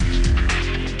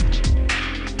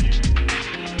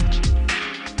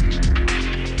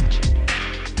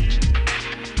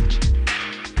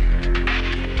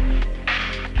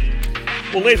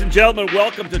Well, ladies and gentlemen,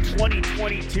 welcome to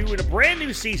 2022 and a brand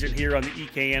new season here on the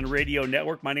EKN Radio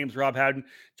Network. My name is Rob Howden,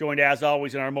 joined as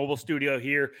always in our mobile studio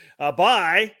here with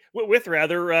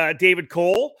David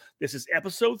Cole. This is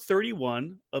episode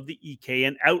 31 of the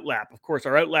EKN Outlap. Of course,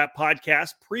 our Outlap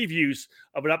podcast previews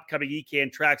of an upcoming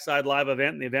EKN Trackside Live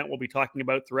event. And the event we'll be talking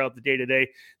about throughout the day today,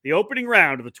 the opening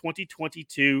round of the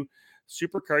 2022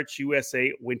 SuperKarts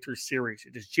USA Winter Series.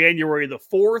 It is January the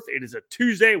 4th. It is a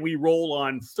Tuesday. We roll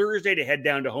on Thursday to head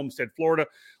down to Homestead, Florida.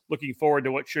 Looking forward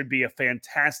to what should be a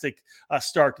fantastic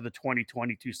start to the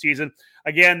 2022 season.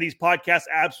 Again, these podcasts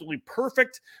absolutely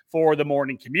perfect for the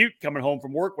morning commute, coming home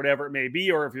from work, whatever it may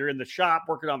be, or if you're in the shop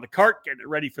working on the cart, getting it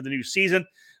ready for the new season.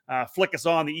 Flick us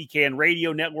on the EKN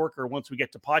Radio Network, or once we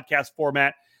get to podcast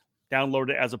format, download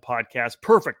it as a podcast.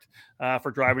 Perfect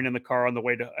for driving in the car on the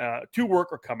way to work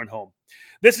or coming home.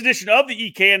 This edition of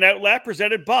the EKN Outlap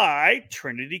presented by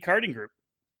Trinity Karting Group.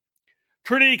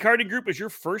 Trinity Karting Group is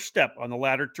your first step on the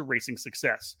ladder to racing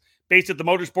success. Based at the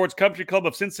Motorsports Country Club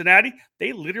of Cincinnati,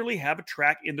 they literally have a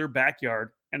track in their backyard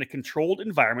and a controlled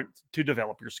environment to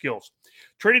develop your skills.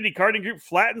 Trinity Karting Group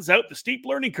flattens out the steep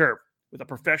learning curve with a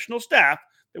professional staff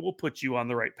that will put you on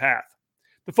the right path.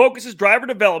 The focus is driver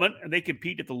development, and they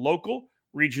compete at the local,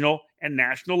 regional, and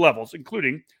national levels,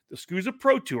 including the SCUSA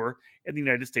Pro Tour and the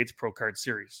United States Pro Kart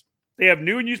Series. They have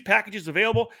new and used packages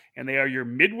available, and they are your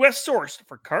Midwest source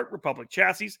for Kart Republic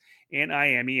chassis and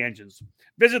IAME engines.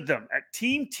 Visit them at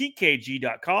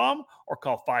teamtkg.com or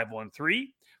call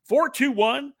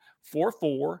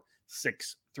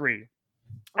 513-421-4463.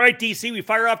 All right, DC, we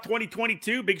fire off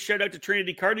 2022. Big shout out to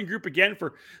Trinity Karting Group again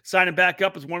for signing back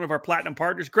up as one of our platinum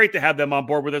partners. Great to have them on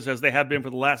board with us as they have been for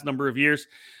the last number of years.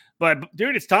 But,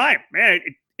 dude, it's time. Man,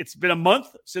 it's been a month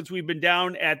since we've been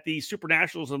down at the Super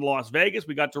Nationals in Las Vegas.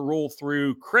 We got to roll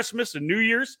through Christmas and New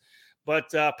Year's.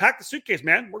 But pack the suitcase,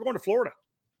 man. We're going to Florida.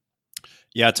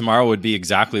 Yeah, tomorrow would be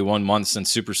exactly 1 month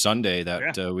since Super Sunday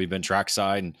that we've been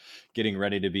trackside and getting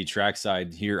ready to be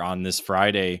trackside here on this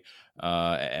Friday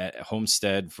at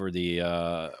Homestead for the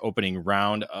opening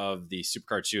round of the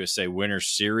SuperKarts USA Winter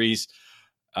Series.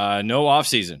 No off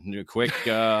season, quick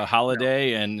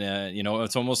holiday, and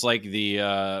it's almost like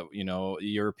the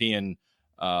European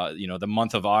the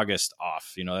month of August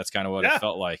off. That's kind of what it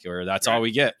felt like, or that's all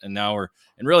we get. And now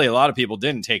and really a lot of people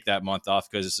didn't take that month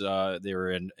off because they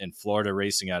were in Florida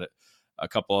racing at a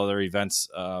couple other events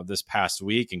this past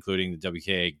week, including the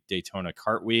WKA Daytona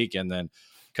Kart Week and then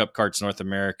Cup Karts North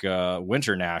America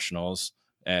Winter Nationals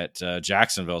at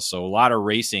Jacksonville. So a lot of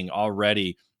racing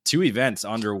already, 2 events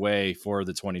underway for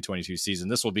the 2022 season.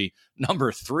 This will be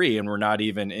number 3, and we're not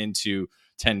even into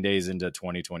 10 days into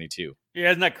 2022. Yeah,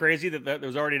 isn't that crazy that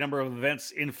there's already a number of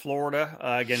events in Florida?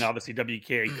 Again, obviously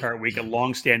WKA Kart Week, a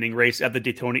long-standing race at the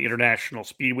Daytona International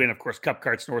Speedway, and of course Cup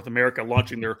Karts North America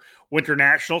launching their Winter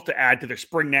Nationals to add to their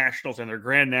Spring Nationals and their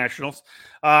Grand Nationals.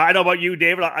 I know about you,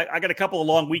 David. I got a couple of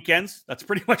long weekends. That's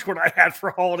pretty much what I had for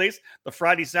holidays. The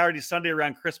Friday, Saturday, Sunday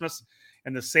around Christmas,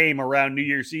 and the same around New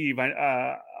Year's Eve.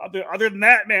 Other than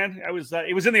that, man, it was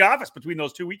in the office between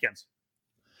those 2 weekends.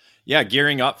 Yeah,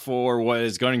 gearing up for what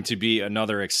is going to be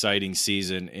another exciting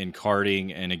season in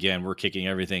karting. And again, we're kicking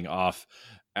everything off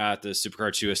at the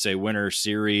SuperKarts USA Winter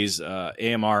Series,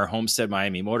 AMR Homestead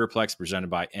Miami Motorplex,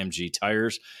 presented by MG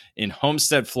Tires. In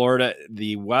Homestead, Florida,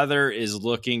 the weather is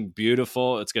looking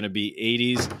beautiful. It's going to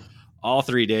be 80s all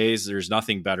 3 days. There's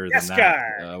nothing better than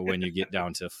that when you get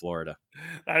down to Florida.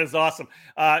 That is awesome.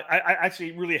 I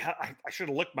actually really I should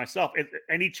have looked myself.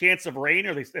 Any chance of rain,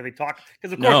 or they talk?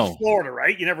 Because of course it's Florida,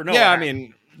 right? You never know. Yeah, I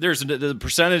mean, there's the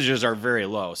percentages are very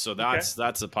low, so that's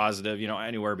a positive.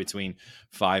 Anywhere between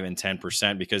 5 and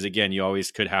 10%, because again, you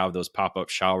always could have those pop-up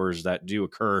showers that do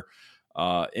occur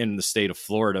in the state of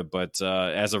Florida. But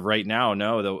as of right now,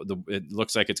 no, it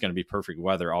looks like it's going to be perfect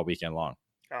weather all weekend long.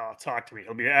 Oh, talk to me.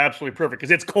 It'll be absolutely perfect because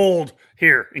it's cold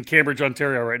here in Cambridge,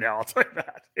 Ontario right now. I'll tell you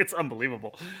that. It's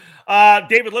unbelievable.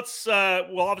 David, let's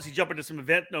we'll obviously jump into some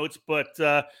event notes, but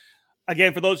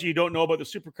again, for those of you who don't know about the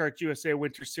SuperKarts USA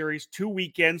Winter Series, 2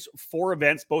 weekends, 4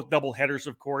 events, both double headers,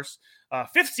 of course.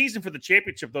 5th season for the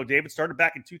championship, though, David, started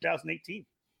back in 2018.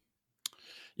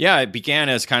 Yeah, it began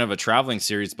as kind of a traveling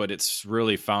series, but it's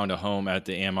really found a home at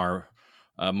the AMR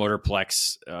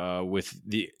Motorplex with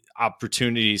the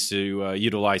opportunities to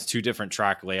utilize 2 different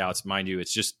track layouts. Mind you,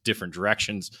 it's just different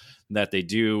directions that they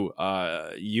do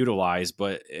utilize.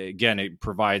 But again, it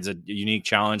provides a unique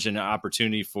challenge and an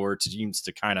opportunity for teams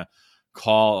to kind of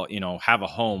have a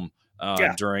home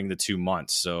during the 2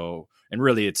 months. So, and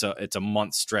really it's a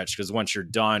month stretch, because once you're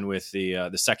done with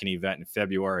the second event in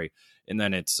February, and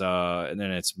then it's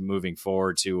moving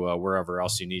forward to wherever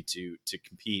else you need to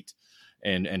compete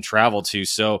and travel to.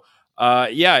 So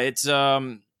Yeah, it's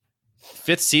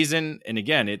fifth season, and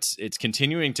again, it's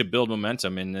continuing to build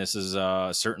momentum, and this is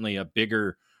certainly a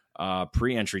bigger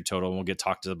pre-entry total, and we'll get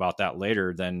talked about that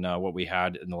later than what we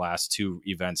had in the last two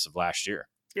events of last year.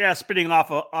 Yeah, spinning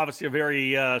off obviously a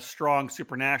very strong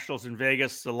Super Nationals in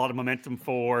Vegas, a lot of momentum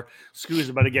for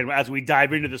SCUSA. But again, as we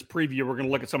dive into this preview, we're going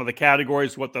to look at some of the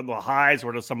categories, what the highs,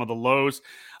 what are some of the lows.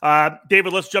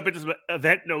 David, let's jump into some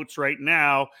event notes right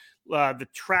now. The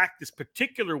track this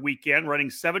particular weekend, running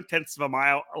 0.7 of a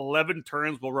mile, 11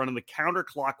 turns, will run in the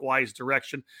counterclockwise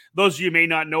direction. Those of you may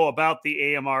not know about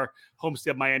the AMR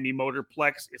Homestead Miami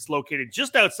Motorplex. It's located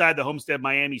just outside the Homestead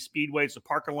Miami Speedway. It's a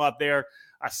parking lot there,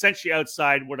 essentially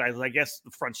outside what I guess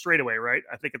the front straightaway, right?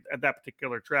 I think at that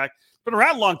particular track. It's been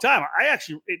around a long time.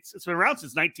 It's been around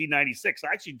since 1996. I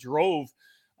actually drove,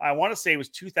 I want to say it was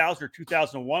 2000 or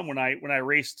 2001 when I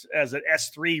raced as an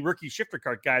S3 rookie shifter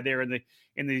kart guy there in the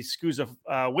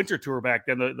SCUSA Winter Tour back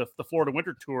then, the Florida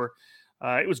Winter Tour.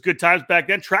 It was good times back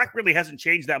then. Track really hasn't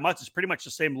changed that much. It's pretty much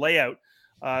the same layout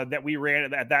that we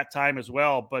ran at that time as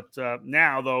well. But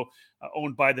now, though,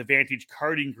 owned by the Vantage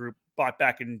Karting Group, bought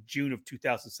back in June of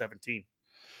 2017.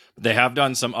 They have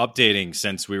done some updating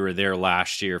since we were there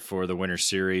last year for the Winter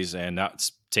Series, and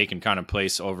that's taken kind of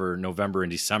place over November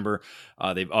and December.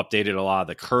 They've updated a lot of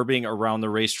the curbing around the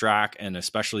racetrack, and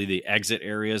especially the exit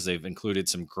areas. They've included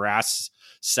some grass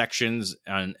sections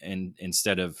and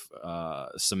instead of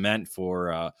cement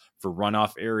for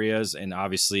runoff areas, and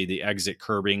obviously the exit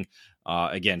curbing.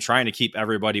 Again, trying to keep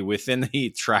everybody within the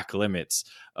track limits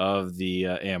of the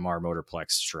AMR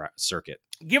Motorplex circuit.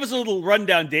 Give us a little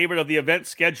rundown, David, of the event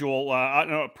schedule. I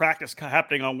know practice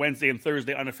happening on Wednesday and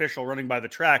Thursday, unofficial running by the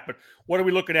track. But what are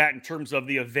we looking at in terms of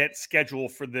the event schedule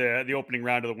for the opening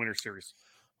round of the Winter Series?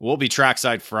 We'll be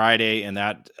trackside Friday, and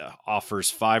that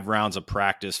offers 5 rounds of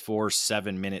practice, 4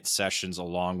 7-minute sessions,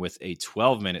 along with a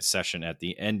 12-minute session at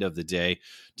the end of the day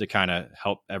to kind of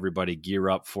help everybody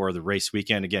gear up for the race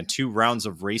weekend. Again, 2 rounds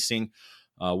of racing,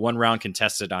 1 round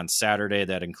contested on Saturday.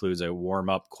 That includes a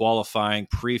warm-up qualifying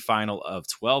pre-final of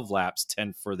 12 laps,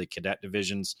 10 for the cadet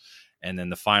divisions, and then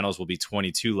the finals will be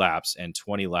 22 laps and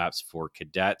 20 laps for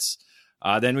cadets.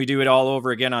 Then we do it all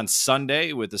over again on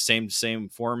Sunday with the same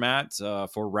format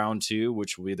for round 2,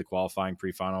 which will be the qualifying,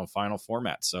 pre-final, and final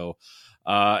format. So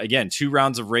again, 2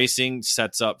 rounds of racing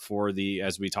sets up for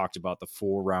as we talked about, the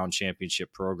 4-round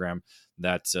championship program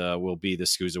that will be the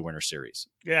SCUSA Winter Series.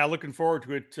 Yeah, looking forward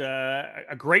to it.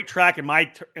 A great track in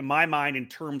my mind in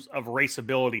terms of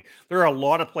raceability. There are a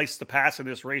lot of places to pass in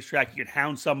this racetrack. You can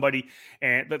hound somebody,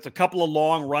 and that's a couple of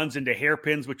long runs into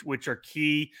hairpins, which are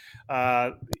key.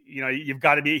 You've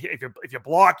got to be, if you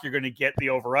block, you're going to get the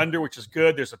over under, which is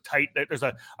good. There's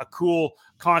a cool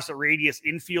constant radius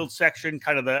infield section,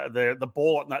 kind of the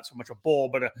bowl, not so much a bowl,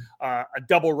 but a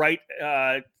double right.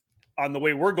 On the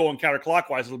way we're going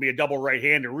counterclockwise, it'll be a double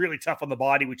right-hander, really tough on the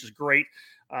body, which is great.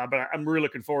 But I'm really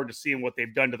looking forward to seeing what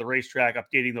they've done to the racetrack,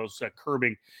 updating those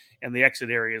curbing and the exit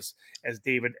areas, as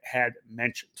David had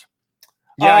mentioned.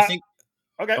 Yeah, I think.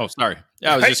 Okay. Oh, sorry.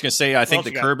 Yeah, I was just going to say, I think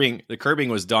the curbing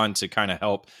was done to kind of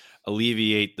help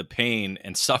alleviate the pain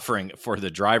and suffering for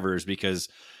the drivers, because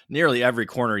nearly every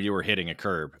corner you were hitting a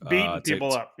curb, beating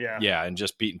people up. Yeah, and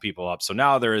just beating people up. So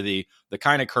now they're the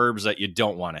kind of curbs that you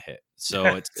don't want to hit.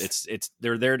 So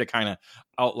they're there to kind of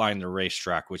outline the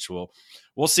racetrack, which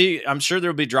we'll see. I'm sure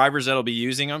there'll be drivers that'll be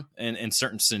using them in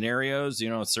certain scenarios,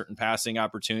 certain passing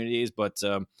opportunities. But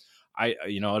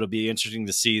it'll be interesting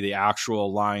to see the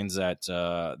actual lines that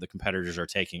the competitors are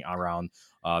taking around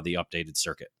the updated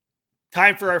circuit.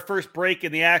 Time for our first break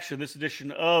in the action. This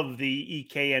edition of the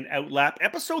EKN Outlap,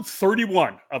 episode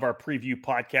 31 of our preview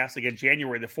podcast. Again,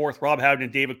 January the 4th. Rob Howden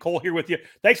and David Cole here with you.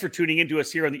 Thanks for tuning into us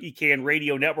here on the EKN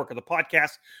Radio Network of the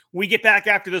podcast. When we get back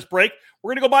after this break,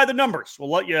 we're going to go by the numbers.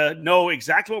 We'll let you know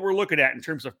exactly what we're looking at in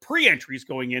terms of pre-entries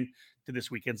going in to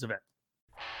this weekend's event.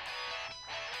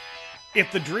 If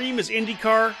the dream is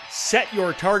IndyCar, set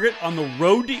your target on the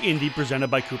Road to Indy presented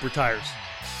by Cooper Tires.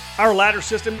 Our ladder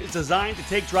system is designed to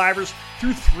take drivers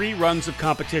through 3 runs of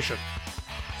competition.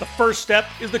 The first step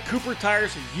is the Cooper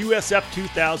Tires USF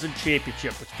 2000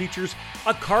 Championship, which features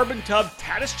a carbon tub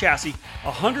Tatis chassis,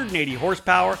 180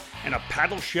 horsepower, and a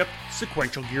paddle shift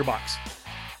sequential gearbox.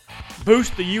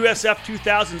 Boost the USF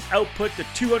 2000's output to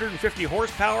 250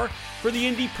 horsepower for the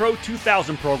Indy Pro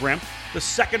 2000 program, the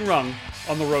second rung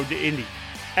on the road to Indy.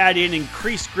 Add in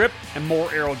increased grip and more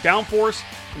aero downforce,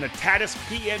 and the Tatis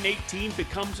PM18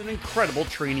 becomes an incredible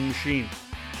training machine.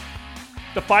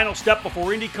 The final step before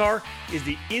IndyCar is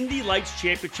the Indy Lights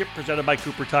Championship presented by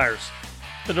Cooper Tires.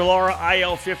 The Dallara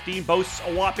IL-15 boasts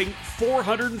a whopping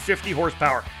 450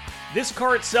 horsepower. This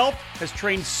car itself has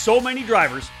trained so many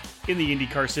drivers in the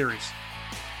IndyCar Series.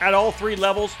 At all 3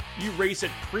 levels, you race at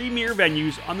premier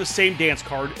venues on the same dance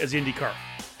card as IndyCar.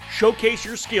 Showcase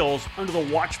your skills under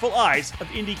the watchful eyes of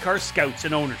IndyCar scouts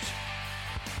and owners.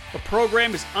 The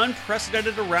program is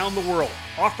unprecedented around the world,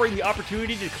 offering the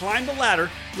opportunity to climb the ladder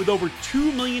with over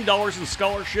 $2 million in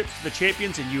scholarships to the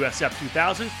champions in USF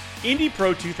 2000, Indy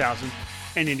Pro 2000,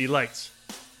 and Indy Lights.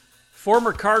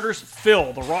 Former karters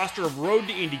fill the roster of Road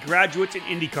to Indy graduates in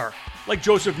IndyCar, like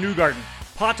Joseph Newgarden,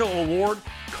 Pato O'Ward,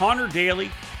 Connor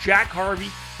Daly, Jack Harvey,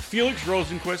 Felix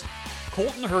Rosenquist,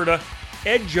 Colton Herta,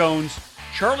 Ed Jones,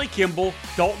 Charlie Kimball,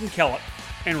 Dalton Kellett,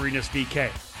 and Rinus VeeKay.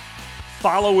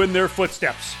 Follow in their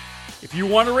footsteps. If you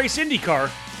want to race IndyCar,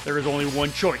 there is only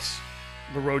one choice: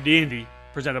 the Road to Indy,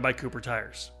 presented by Cooper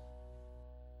Tires.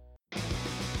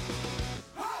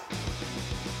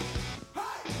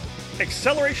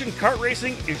 Acceleration Kart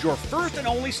Racing is your first and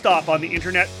only stop on the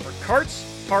internet for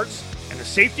karts, parts, and the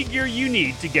safety gear you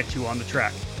need to get you on the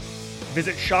track.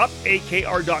 Visit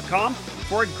shopakr.com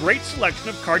for a great selection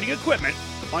of karting equipment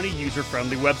on a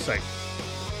user-friendly website.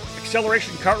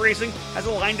 Acceleration Kart Racing has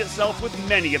aligned itself with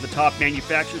many of the top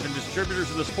manufacturers and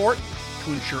distributors in the sport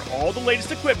to ensure all the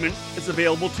latest equipment is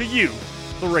available to you,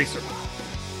 the racer.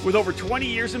 With over 20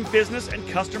 years in business and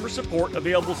customer support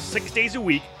available 6 days a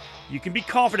week, you can be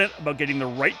confident about getting the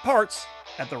right parts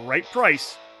at the right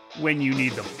price when you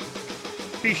need them.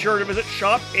 Be sure to visit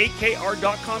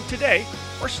shopakr.com today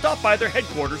or stop by their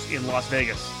headquarters in Las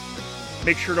Vegas.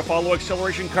 Make sure to follow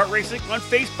Acceleration Kart Racing on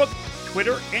Facebook,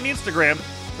 Twitter, and Instagram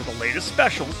for the latest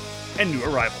specials and new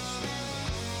arrivals.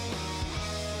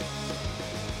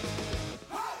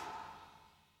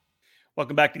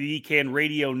 Welcome back to the EKN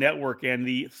Radio Network and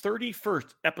the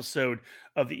 31st episode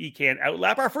of the EKN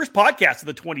Outlap, our first podcast of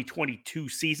the 2022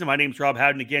 season. My name is Rob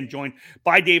Howden, again joined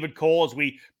by David Cole as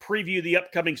we preview the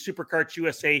upcoming SuperKarts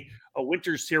USA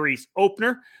Winter Series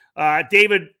opener.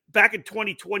 David, back in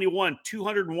 2021,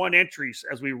 201 entries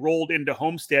as we rolled into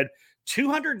Homestead,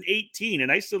 218, a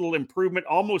nice little improvement,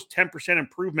 almost 10%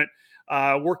 improvement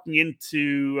working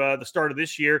into the start of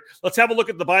this year. Let's have a look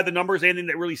at by the numbers, anything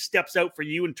that really steps out for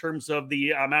you in terms of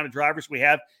the amount of drivers we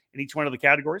have in each one of the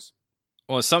categories.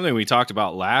 Well, it's something we talked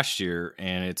about last year,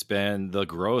 and it's been the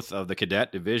growth of the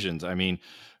cadet divisions. I mean,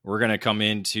 we're going to come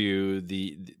into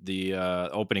the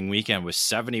opening weekend with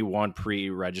 71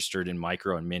 pre-registered in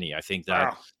micro and mini. I think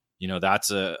that, wow,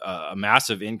 that's a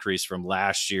massive increase from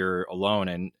last year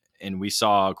alone. And we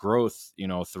saw growth,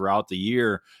 throughout the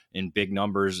year in big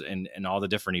numbers and all the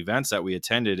different events that we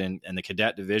attended, and the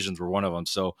cadet divisions were one of them.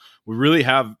 So we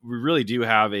really do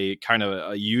have a kind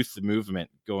of a youth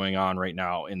movement going on right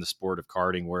now in the sport of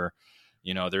karting, where,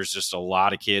 there's just a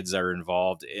lot of kids that are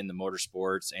involved in the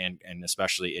motorsports and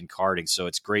especially in karting. So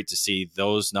it's great to see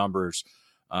those numbers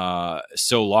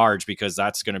so large, because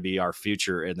that's going to be our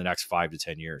future in the next 5 to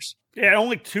 10 years. Yeah,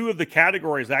 only 2 of the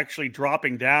categories actually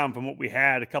dropping down from what we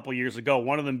had a couple of years ago.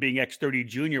 One of them being X30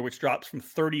 Junior, which drops from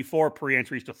 34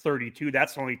 pre-entries to 32.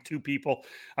 That's only 2 people,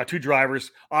 2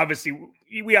 drivers. Obviously,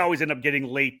 we always end up getting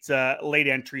late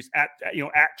entries at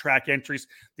track entries.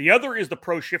 The other is the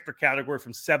Pro Shifter category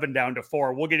from 7 down to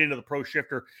 4. We'll get into the Pro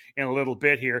Shifter in a little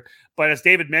bit here. But as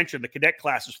David mentioned, the cadet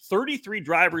class is 33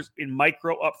 drivers in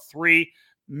micro, up 3.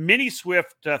 Mini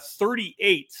Swift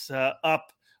 38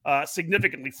 up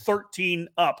significantly, 13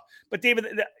 up. But David,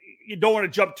 you don't want to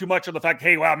jump too much on the fact,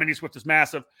 hey, wow, Mini Swift is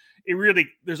massive.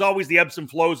 There's always the ebbs and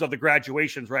flows of the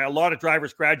graduations, right? A lot of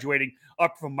drivers graduating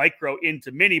up from micro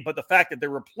into mini, but the fact that they're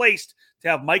replaced to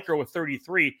have micro with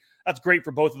 33, that's great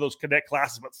for both of those cadet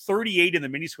classes. But 38 in the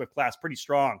Mini Swift class, pretty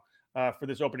strong for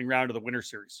this opening round of the Winter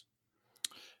Series.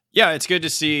 Yeah, it's good to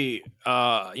see,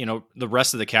 the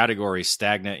rest of the category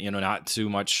stagnant, not too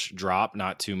much drop,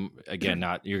 you're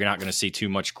not going to see too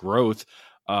much growth,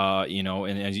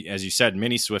 and as you said,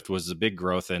 Mini Swift was the big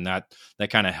growth, and that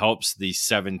kind of helps the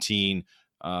 17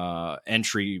 more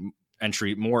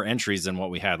entries than what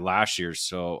we had last year.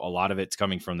 So a lot of it's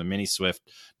coming from the Mini Swift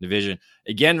division.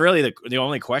 Again, really the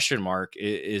only question mark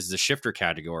is the shifter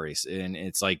categories. And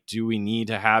it's like, do we need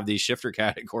to have these shifter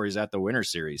categories at the Winter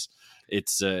Series?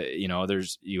 It's,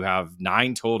 you have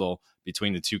 9 total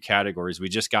between the 2 categories. We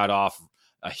just got off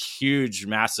a huge,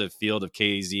 massive field of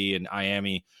KZ and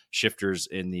IAME shifters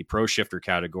in the Pro Shifter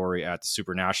category at the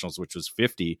Super Nationals, which was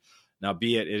 50. Now,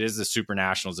 it is the Super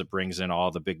Nationals that brings in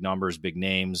all the big numbers, big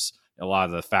names. A lot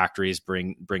of the factories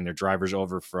bring their drivers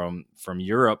over from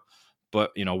Europe.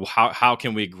 But, how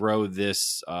can we grow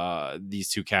these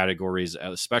 2 categories,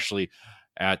 especially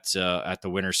at the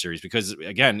Winter Series? Because,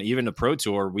 again, even the Pro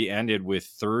Tour, we ended with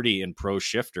 30 in Pro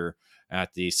Shifter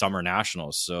at the Summer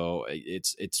Nationals. So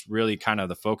it's really kind of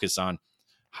the focus on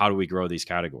how do we grow these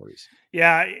categories?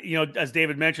 Yeah, as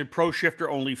David mentioned, Pro Shifter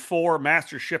only 4,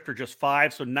 Master Shifter just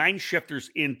 5, so 9 shifters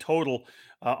in total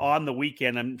on the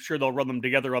weekend. I'm sure they'll run them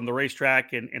together on the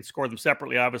racetrack and score them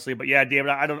separately, obviously. But yeah, David,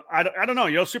 I don't know.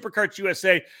 Superkarts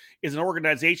USA is an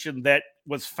organization that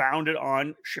was founded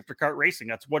on shifter kart racing.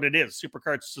 That's what it is.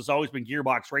 Superkarts has always been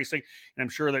gearbox racing, and I'm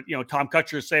sure that Tom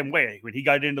Kutcher is the same way. When he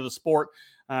got into the sport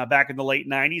back in the late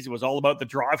 90s, it was all about the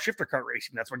draw of shifter kart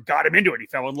racing. That's what got him into it. He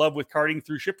fell in love with karting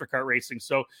through shifter kart racing.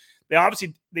 So they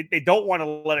obviously they don't want to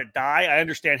let it die. I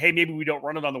understand, hey, maybe we don't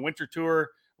run it on the Winter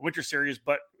Tour, Winter Series,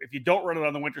 but if you don't run it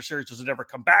on the Winter Series, does it ever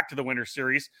come back to the Winter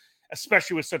Series,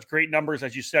 especially with such great numbers,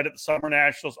 as you said, at the Summer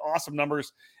Nationals, awesome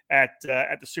numbers at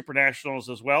the Super Nationals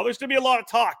as well. There's going to be a lot of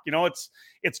talk.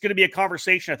 It's going to be a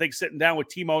conversation, I think, sitting down with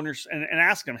team owners and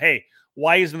asking them, hey,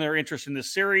 why isn't there interest in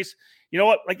this series? You know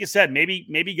what? Like you said,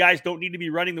 maybe guys don't need to be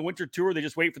running the Winter Tour. They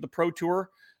just wait for the Pro Tour,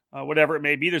 whatever it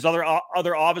may be. There's other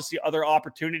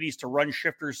opportunities to run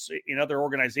shifters in other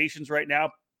organizations right now.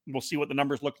 We'll see what the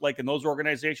numbers look like in those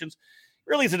organizations.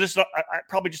 Really, it's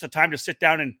probably just a time to sit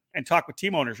down and talk with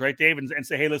team owners, right, Dave, and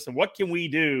say, hey, listen, what can we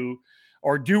do,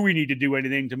 or do we need to do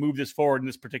anything to move this forward in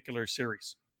this particular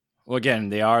series? Well, again,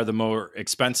 they are the more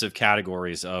expensive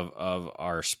categories of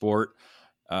our sport.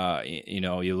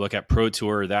 You look at Pro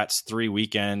Tour, that's 3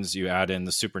 weekends. You add in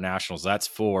the Super Nationals, that's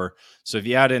 4. So if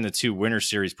you add in the 2 Winter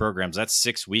Series programs, that's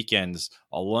 6 weekends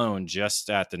alone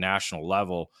just at the national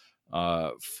level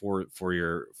for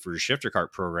your shifter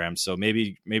kart program. So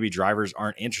maybe drivers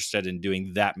aren't interested in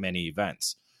doing that many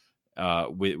events.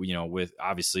 With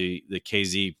obviously the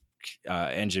KZ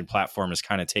engine platform is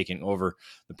kind of taking over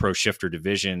the Pro Shifter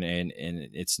division, and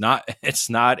it's not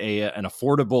an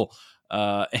affordable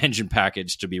engine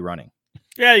package to be running.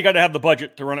 Yeah, you got to have the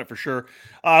budget to run it for sure.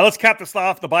 Let's cap this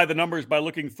off by the numbers by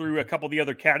looking through a couple of the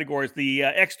other categories. The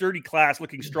X30 class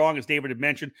looking strong, as David had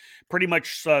mentioned, pretty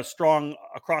much strong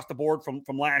across the board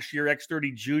from last year.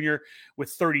 X30 Junior with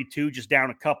 32, just down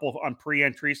a couple on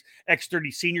pre-entries.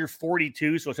 X30 Senior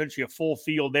 42, so essentially a full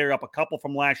field there, up a couple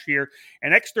from last year.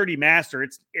 And X30 Master,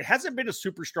 it hasn't been a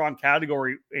super strong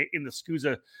category in the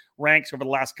SCUSA ranks over the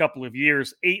last couple of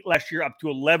years. 8 last year, up to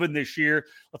 11 this year.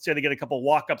 Let's say they get a couple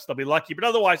walk-ups, they'll be lucky. But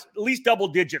otherwise, at least double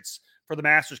digits for the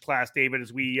Masters class, David,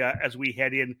 as we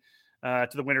head in to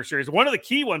the Winter Series. One of the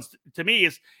key ones to me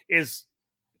is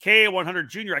KA100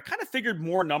 Junior. I kind of figured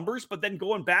more numbers, but then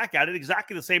going back at it,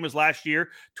 exactly the same as last year.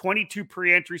 22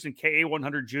 pre-entries in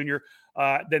KA100 Junior,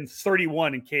 then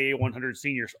 31 in KA100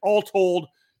 Seniors. All told,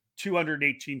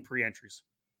 218 pre-entries.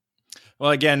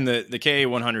 Well, again, the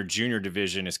KA100 Junior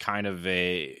division is kind of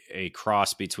a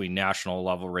cross between national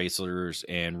level racers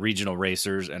and regional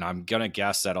racers, and I'm gonna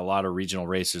guess that a lot of regional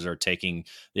racers are taking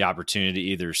the opportunity to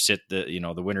either sit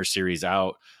the Winter Series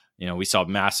out. We saw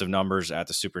massive numbers at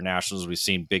the Super Nationals. We've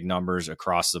seen big numbers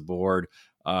across the board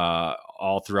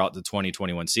all throughout the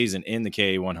 2021 season in the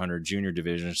KA100 Junior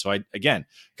division. So again,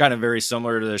 kind of very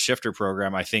similar to the shifter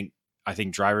program. I think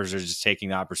drivers are just taking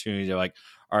the opportunity to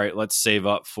all right, let's save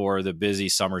up for the busy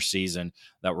summer season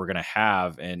that we're going to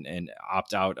have and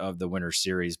opt out of the Winter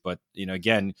Series. But,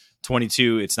 again,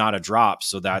 22, it's not a drop.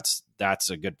 So that's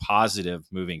a good positive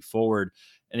moving forward.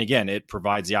 And again, it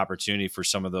provides the opportunity for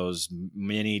some of those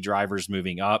mini drivers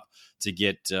moving up to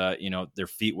get, their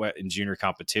feet wet in junior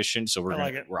competition. So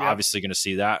we're obviously going to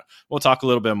see that. We'll talk a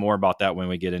little bit more about that when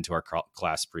we get into our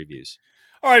class previews.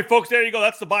 All right, folks, there you go.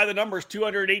 That's the by the numbers.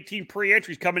 218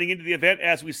 pre-entries coming into the event.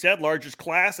 As we said, largest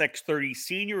class, X30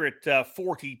 Senior at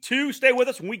 42. Stay with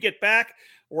us. When we get back,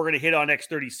 we're going to hit on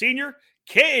X30 Senior,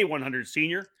 KA100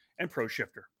 Senior, and Pro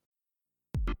Shifter.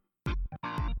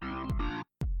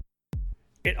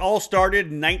 It all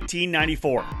started in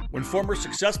 1994 when former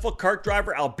successful kart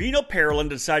driver Albino Parolin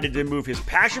decided to move his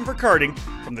passion for karting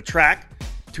from the track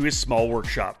to his small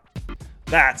workshop.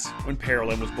 That's when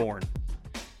Parolin was born.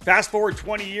 Fast forward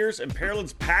 20 years, and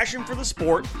Parolin's passion for the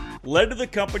sport led to the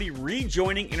company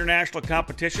rejoining international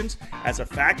competitions as a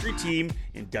factory team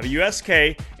in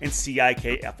WSK and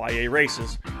CIK FIA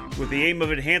races, with the aim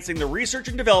of enhancing the research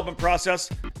and development process,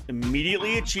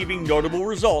 immediately achieving notable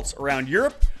results around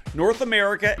Europe, North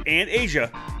America, and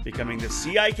Asia, becoming the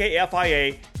CIK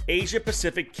FIA Asia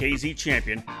Pacific KZ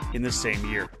champion in the same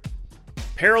year.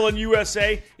 Parolin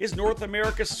USA is North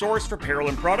America's source for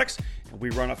Parolin products, and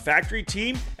we run a factory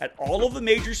team at all of the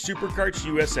major Superkarts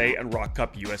USA and Rock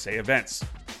Cup USA events.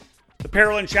 The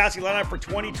Parolin chassis lineup for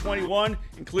 2021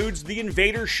 includes the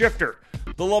Invader Shifter,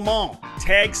 the Le Mans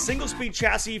Tag single-speed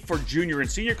chassis for junior and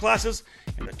senior classes,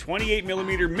 and the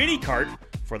 28mm mini kart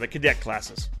for the cadet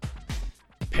classes.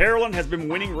 Parolin has been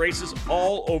winning races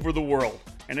all over the world,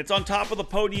 and it's on top of the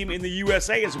podium in the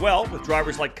USA as well, with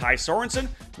drivers like Kai Sorensen,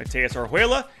 Mateus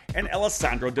Orjuela, and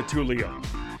Alessandro De Tullio.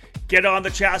 Get on the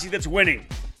chassis that's winning.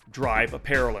 Drive a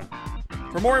Parolin.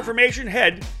 For more information,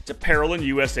 head to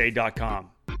ParolinUSA.com.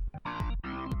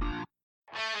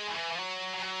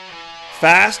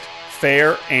 Fast,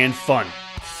 fair, and fun.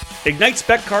 Ignite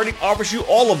Spec Karting offers you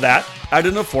all of that at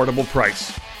an affordable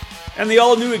price. And the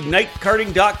all-new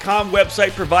IgniteKarting.com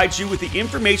website provides you with the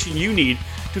information you need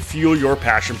to fuel your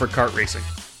passion for kart racing.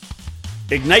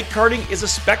 Ignite Karting is a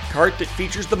spec kart that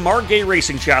features the Margay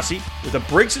racing chassis with a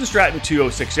Briggs & Stratton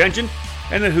 206 engine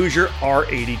and a Hoosier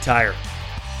R80 tire.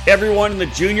 Everyone in the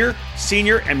junior,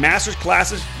 senior, and masters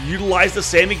classes utilize the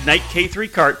same Ignite K3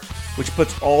 kart, which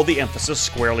puts all the emphasis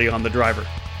squarely on the driver.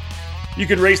 You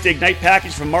can race the Ignite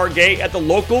package from Margay at the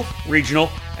local, regional,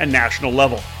 and national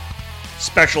level.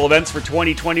 Special events for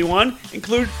 2021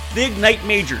 include the Ignite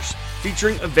Majors,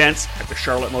 featuring events at the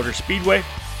Charlotte Motor Speedway,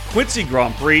 Quincy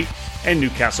Grand Prix, and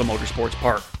Newcastle Motorsports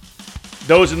Park.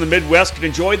 Those in the Midwest can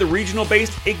enjoy the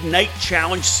regional-based Ignite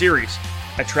Challenge Series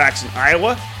at tracks in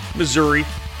Iowa, Missouri,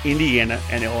 Indiana,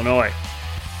 and Illinois.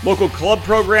 Local club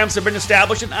programs have been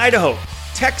established in Idaho,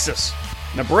 Texas,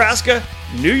 Nebraska,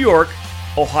 New York,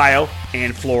 Ohio,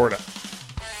 and Florida.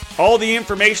 All the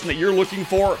information that you're looking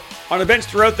for on events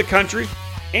throughout the country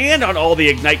and on all the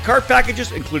Ignite kart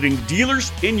packages, including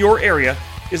dealers in your area,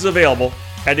 is available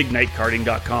at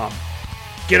IgniteKarting.com.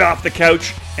 Get off the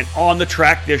couch and on the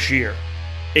track this year.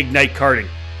 Ignite Karting.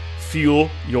 Fuel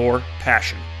your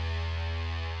passion.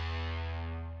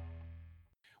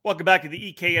 Welcome back to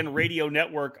the EKN Radio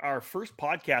Network, our first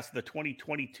podcast of the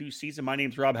 2022 season. My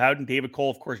name is Rob Howden. David Cole,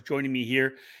 of course, joining me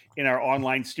here in our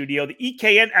online studio. The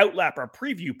EKN Outlap, our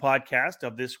preview podcast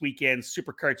of this weekend's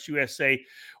SuperKarts USA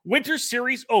Winter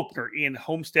Series opener in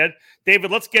Homestead. David,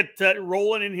 let's get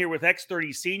rolling in here with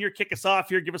X30 Senior. Kick us off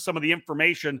here. Give us some of the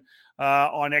information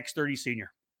on X30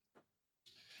 Senior.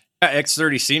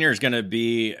 X30 Senior is going to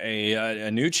be a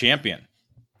new champion.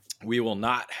 We will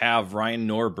not have Ryan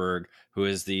Norberg, who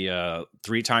is the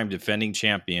three-time defending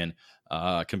champion,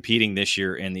 competing this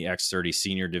year in the X30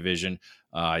 Senior division.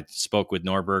 I spoke with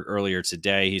Norberg earlier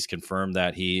today. He's confirmed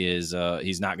that he's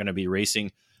not going to be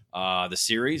racing the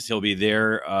series. He'll be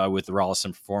there with the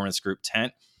Rollison Performance Group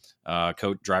tent,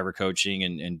 driver coaching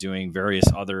and doing various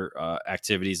other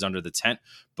activities under the tent.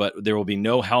 But there will be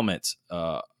no helmets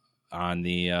on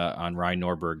Ryan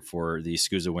Norberg for the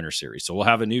SCUSA Winter Series. So we'll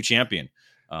have a new champion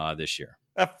this year.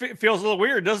 Feels a little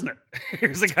weird, doesn't it?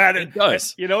 He's a guy that, it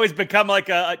does. He's become like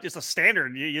just a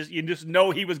standard. You just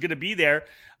know he was going to be there.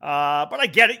 But I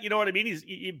get it. You know what I mean? He's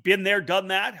been there, done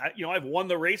that. I've won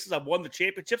the races. I've won the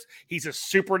championships. He's a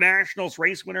Super Nationals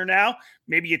race winner now.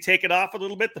 Maybe you take it off a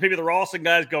little bit. Maybe the Rawson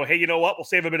guys go, hey, you know what? We'll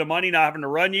save a bit of money not having to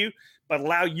run you, but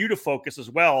allow you to focus as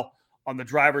well on the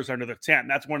drivers under the tent. And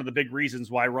that's one of the big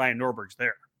reasons why Ryan Norberg's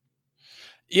there.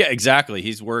 Yeah, exactly.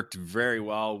 He's worked very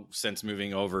well since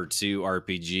moving over to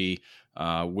RPG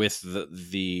with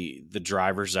the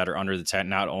drivers that are under the tent,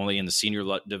 not only in the senior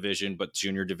division, but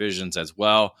junior divisions as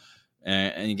well.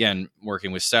 And again,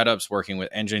 working with setups, working with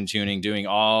engine tuning, doing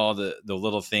all the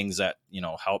little things that,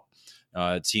 help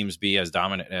teams be as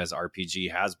dominant as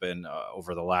RPG has been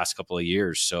over the last couple of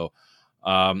years. So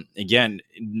again,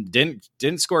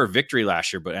 didn't score a victory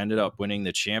last year, but ended up winning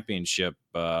the championship.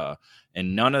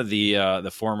 And none of we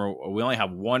only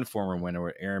have one former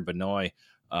winner, Aaron Benoit,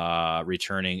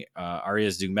 returning.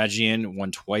 Arias Dugmegian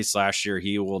won twice last year.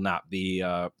 He will not be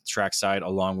trackside,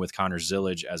 along with Connor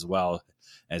Zillage as well,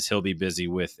 as he'll be busy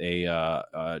with a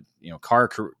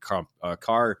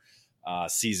car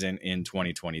season in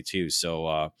 2022.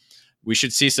 So we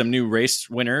should see some new race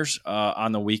winners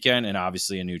on the weekend, and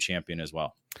obviously a new champion as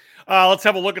well. Let's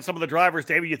have a look at some of the drivers,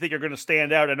 David, you think are going to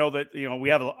stand out. I know that, we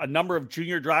have a number of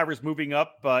junior drivers moving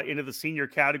up into the senior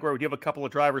category. We do have a couple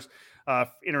of drivers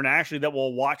internationally that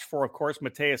we'll watch for. Of course,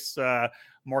 Mateus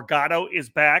Morgado is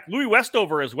back. Louis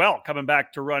Westover as well, coming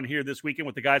back to run here this weekend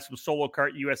with the guys from Solo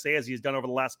Kart USA, as he's done over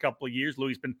the last couple of years.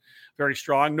 Louis has been very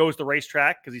strong, knows the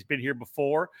racetrack because he's been here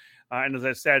before. And as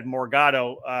I said,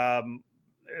 Morgado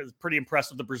is pretty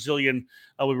impressive. The Brazilian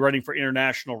will be running for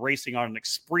international racing on an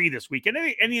Esprit this weekend.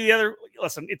 Any of the other,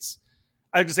 listen,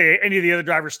 I was going to say any of the other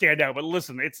drivers stand out, but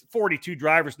listen, it's 42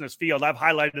 drivers in this field. I've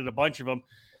highlighted a bunch of them.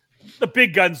 The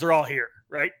big guns are all here,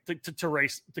 right? To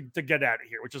race, to get out of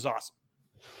here, which is awesome.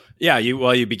 Yeah,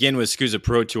 you begin with SCUSA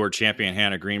Pro Tour champion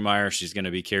Hannah Greenmeyer. She's going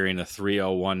to be carrying a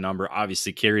 301 number.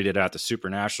 Obviously carried it at the Super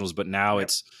Nationals, but now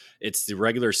it's the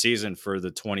regular season for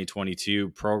the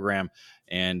 2022 program.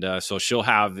 And so she'll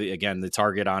have, again, the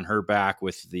target on her back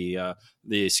with the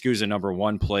SCUSA number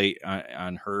 1 plate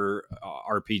on her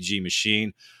RPG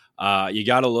machine. You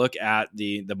got to look at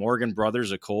the Morgan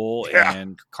brothers, Cole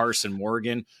and Carson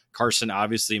Morgan. Carson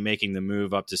obviously making the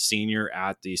move up to senior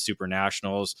at the Super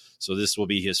Nationals. So this will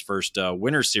be his first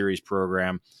Winter Series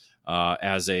program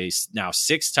as a now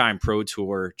 6-time Pro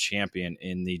Tour champion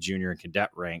in the junior and cadet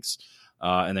ranks.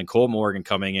 And then Cole Morgan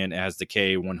coming in as the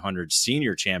KA100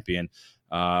 senior champion.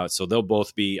 So they'll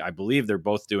both be, I believe they're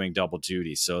both doing double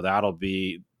duty. So that'll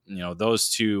be, those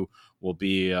two will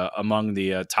be among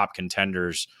the top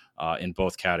contenders in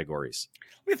both categories.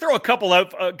 Let me throw a couple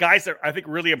of guys that I think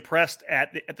really impressed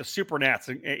at the Super Nats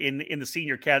in the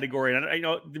senior category,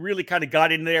 and really kind of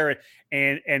got in there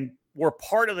and were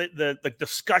part of the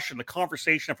discussion, the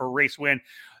conversation for a race win.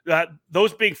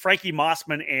 Those being Frankie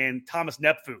Mossman and Thomas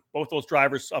Nepfu, both those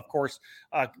drivers, of course,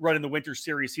 running the Winter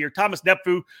Series here. Thomas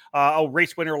Nepfu, a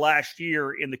race winner last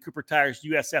year in the Cooper Tires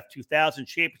USF 2000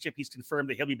 Championship. He's confirmed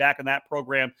that he'll be back in that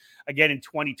program again in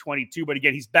 2022. But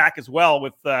again, he's back as well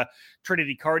with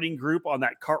Trinity Karting Group on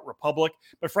that Kart Republic.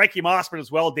 But Frankie Mossman as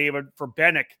well, David, for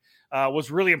Bennick.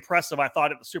 Was really impressive, I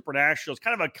thought, at the Super Nationals.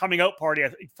 Kind of a coming out party, I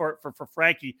think, for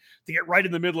Frankie to get right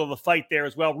in the middle of the fight there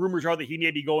as well. Rumors are that he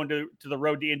may be going to the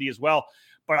road to Indy as well.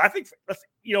 But I think,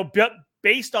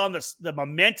 based on the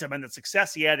momentum and the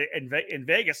success he had in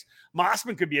Vegas,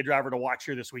 Mossman could be a driver to watch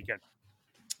here this weekend.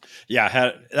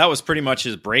 Yeah, that was pretty much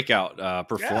his breakout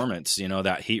performance. Yeah.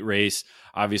 That heat race,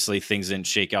 obviously things didn't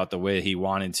shake out the way he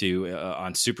wanted to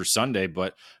on Super Sunday,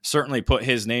 but certainly put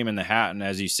his name in the hat. And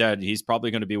as you said, he's probably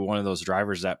going to be one of those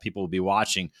drivers that people will be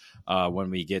watching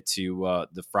when we get to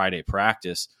the Friday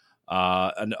practice.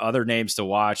 And other names to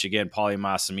watch, again, Paulie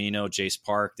Massimino, Jace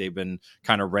Park, they've been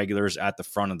kind of regulars at the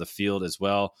front of the field as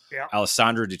well. Yeah.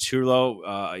 Alessandro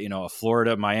DiTullo, a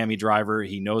Florida, Miami driver.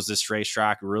 He knows this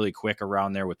racetrack, really quick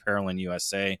around there with Parolin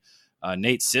USA.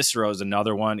 Nate Cicero is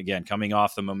another one, again, coming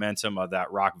off the momentum of that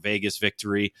Rock Vegas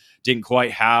victory. Didn't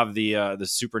quite have the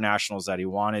Super Nationals that he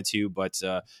wanted to, but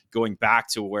going back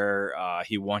to where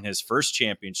he won his first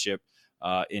championship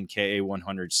in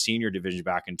KA100 senior division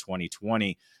back in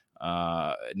 2020,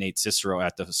 Nate Cicero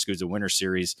at the SCUSA Winter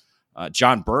Series.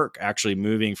 John Burke actually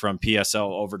moving from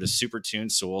PSL over to Super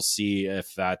Tunes, so we'll see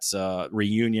if that's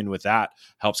reunion with that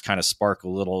helps kind of spark a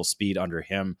little speed under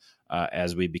him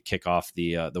as we kick off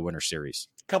the Winter Series.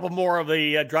 A couple more of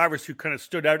the drivers who kind of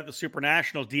stood out at the Super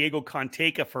Nationals: Diego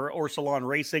Conteca for Orsilon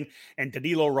Racing and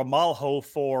Danilo Ramalho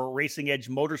for Racing Edge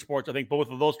Motorsports. I think both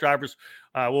of those drivers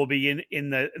will be in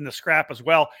the scrap as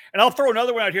well. And I'll throw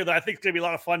another one out here that I think is going to be a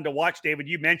lot of fun to watch, David.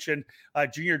 You mentioned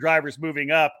junior drivers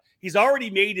moving up. He's already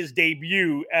made his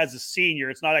debut as a senior.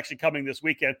 It's not actually coming this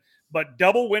weekend, but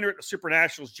double winner at the Super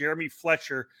Nationals, Jeremy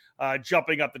Fletcher,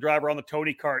 jumping up, the driver on the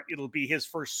Tony Kart. It'll be his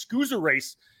first SCUSA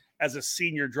race as a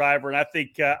senior driver. And I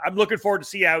think I'm looking forward to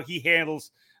see how he handles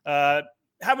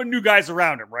having new guys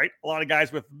around him, right? A lot of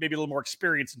guys with maybe a little more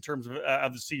experience in terms of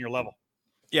the senior level.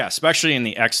 Yeah, especially in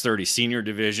the X30 senior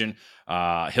division.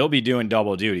 He'll be doing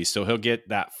double duty. So he'll get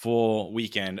that full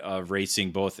weekend of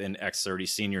racing both in X30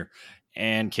 senior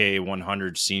and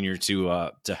K100 senior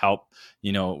to help,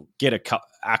 get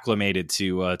acclimated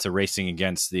to racing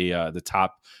against the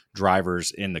top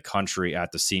drivers in the country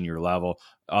at the senior level.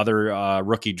 Other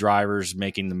rookie drivers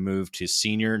making the move to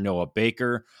senior: Noah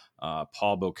Baker,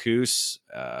 Paul Bocuse.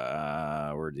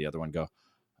 Where'd the other one go?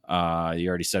 You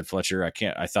already said Fletcher.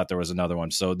 I thought there was another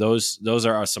one. So those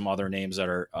are some other names that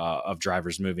are of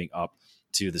drivers moving up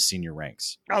to the senior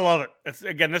ranks. I love it.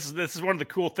 This is one of the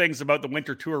cool things about the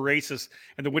Winter Tour races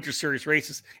and the Winter Series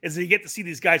races is that you get to see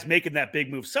these guys making that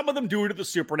big move. Some of them do it at the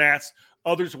Super Nats,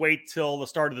 others wait till the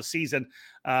start of the season,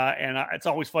 and it's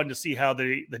always fun to see how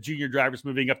the junior drivers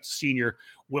moving up to senior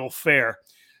will fare.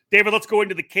 David, let's go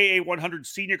into the KA100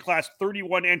 senior class.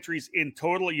 31 entries in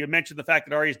total. You mentioned the fact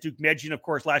that Arias Duke-Medjian, of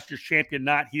course, last year's champion,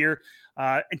 not here.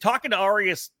 And talking to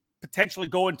Arias, potentially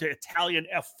going to Italian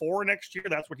F4 next year.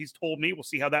 That's what he's told me. We'll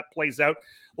see how that plays out.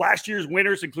 Last year's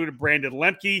winners included Brandon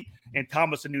Lemke and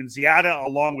Thomas Annunziata,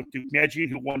 along with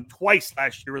Duke-Medjian, who won twice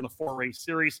last year in the 4-race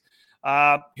series.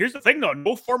 Here's the thing, though.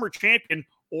 No former champion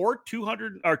or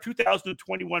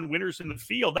 2021 winners in the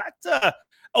field. That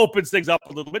opens things up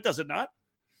a little bit, does it not?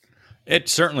 It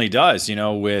certainly does,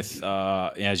 with,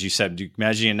 as you said,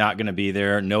 Duke-Medjian not going to be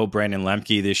there. No Brandon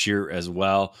Lemke this year as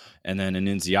well. And then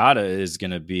Annunziata is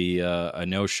going to be a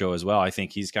no-show as well. I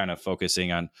think he's kind of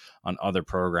focusing on other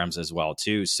programs as well,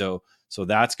 too. So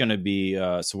that's going to be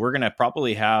so we're going to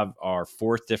probably have our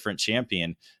fourth different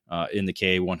champion in the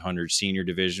KA100 senior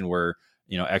division, where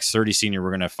X30 senior,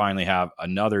 we're going to finally have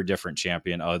another different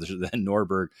champion other than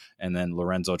Norberg, and then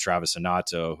Lorenzo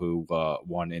Travisanato, who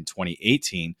won in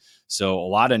 2018. So a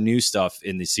lot of new stuff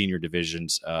in the senior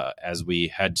divisions as we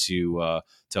head to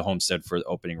Homestead for the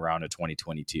opening round of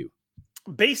 2022.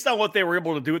 Based on what they were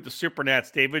able to do with the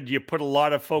Supernats, David, you put a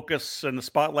lot of focus and the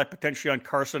spotlight potentially on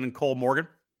Carson and Cole Morgan?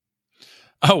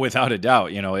 Oh, without a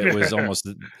doubt. It was almost,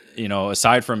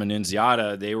 aside from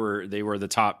Annunziata, they were the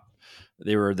top.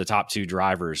 They were the top two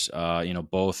drivers.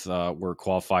 Both were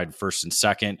qualified first and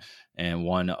second and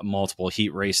won multiple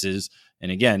heat races.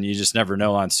 And again, you just never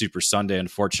know on Super Sunday.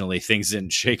 Unfortunately, things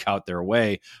didn't shake out their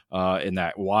way in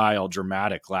that wild,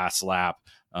 dramatic last lap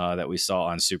that we saw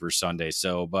on Super Sunday.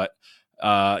 So, but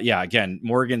again,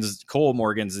 Cole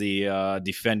Morgan's the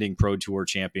defending Pro Tour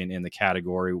champion in the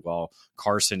category, while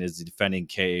Carson is the defending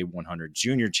KA100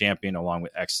 junior champion, along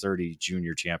with X30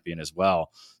 junior champion as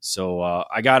well. So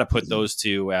I got to put those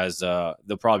two as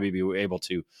they'll probably be able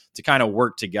to kind of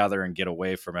work together and get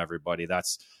away from everybody.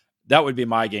 That would be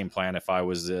my game plan if I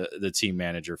was the team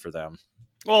manager for them.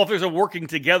 Well, if there's a working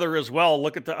together as well,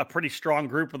 look at a pretty strong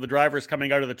group of the drivers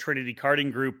coming out of the Trinity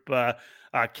Karting Group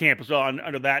camp as well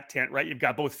under that tent, right? You've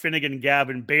got both Finnegan,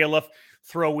 Gavin, Bailiff,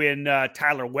 throw in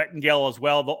Tyler Wettengel as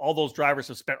well. All those drivers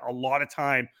have spent a lot of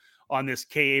time on this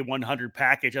KA100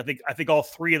 package. I think all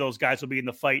three of those guys will be in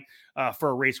the fight for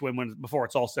a race win before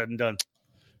it's all said and done.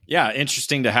 Yeah,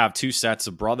 interesting to have two sets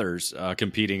of brothers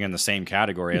competing in the same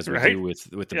category as we do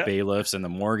with the Bailiffs and the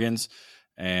Morgans.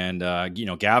 And,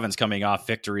 Gavin's coming off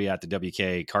victory at the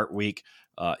WK Kart Week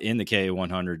in the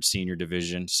KA100 senior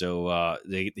division. So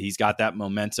he's got that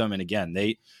momentum. And again,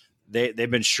 they've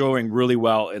been showing really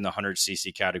well in the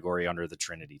 100cc category under the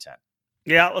Trinity tent.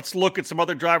 Yeah, let's look at some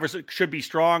other drivers that should be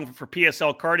strong for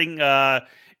PSL Karting.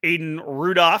 Aiden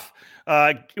Rudolph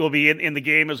will be in the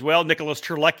game as well. Nicholas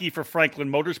Terlecki for Franklin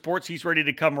Motorsports. He's ready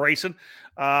to come racing.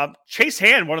 Chase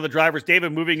Hand, one of the drivers,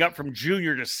 David, moving up from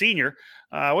junior to senior.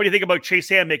 What do you think about Chase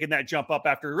Hand making that jump up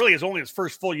after really is only his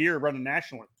first full year running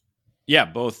nationally? Yeah,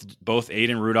 both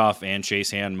Aiden Rudolph and Chase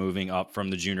Hand moving up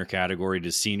from the junior category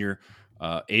to senior.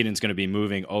 Aiden's going to be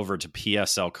moving over to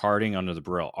PSL Karting under the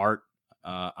Burrell Art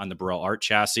on the Burrell Art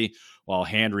chassis, while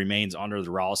Hand remains under the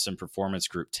Rolison Performance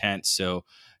Group tent. So,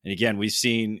 and again, we've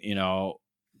seen,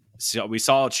 we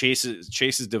saw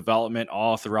Chase's development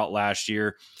all throughout last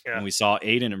year, and we saw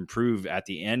Aiden improve at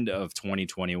the end of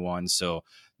 2021. So,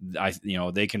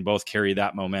 they can both carry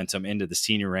that momentum into the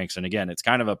senior ranks. And again, it's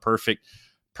kind of a perfect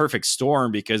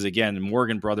storm because, again, the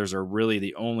Morgan brothers are really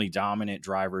the only dominant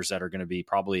drivers that are going to be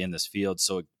probably in this field.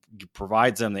 So it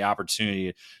provides them the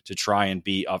opportunity to try and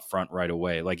be up front right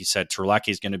away. Like you said, Terlecki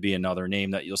is going to be another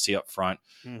name that you'll see up front.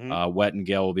 Mm-hmm.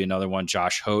 Wettengel will be another one.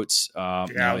 Josh Holtz.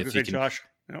 Josh.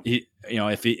 Yep.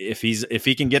 If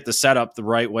he can get the setup the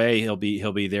right way, he'll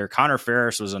be there. Connor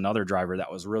Ferris was another driver that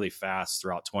was really fast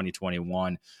throughout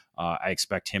 2021. I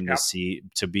expect him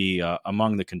to be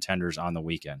among the contenders on the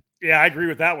weekend. Yeah, I agree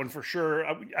with that one for sure.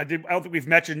 I don't think we've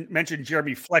mentioned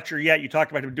Jeremy Fletcher yet. You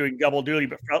talked about him doing double duty,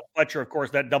 but Fletcher, of course,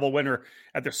 that double winner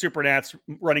at the Supernats,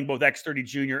 running both X30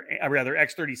 junior,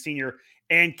 X30 senior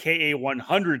and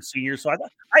KA100 senior. So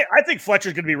I think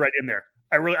Fletcher's going to be right in there.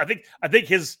 I think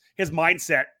his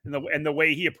mindset and the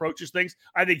way he approaches things,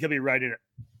 I think he'll be right in it.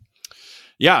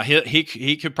 Yeah,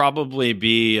 he could probably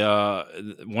be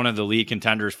one of the lead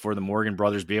contenders for the Morgan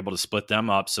brothers, be able to split them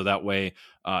up. So that way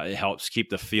it helps keep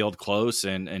the field close.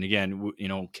 And again,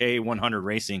 K100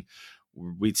 racing,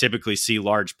 we typically see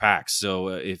large packs. So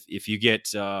if you get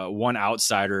one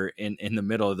outsider in the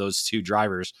middle of those two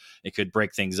drivers, it could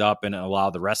break things up and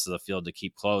allow the rest of the field to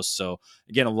keep close. So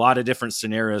again, a lot of different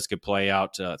scenarios could play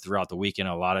out throughout the weekend.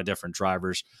 A lot of different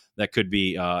drivers that could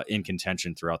be in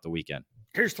contention throughout the weekend.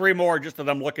 Here's three more just that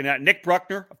I'm looking at. Nick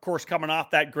Bruckner, of course, coming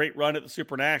off that great run at the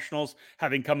Super Nationals,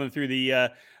 having come through the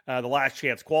last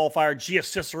chance qualifier. Gia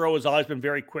Cicero has always been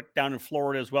very quick down in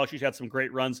Florida as well. She's had some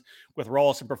great runs with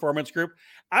Rolison Performance Group.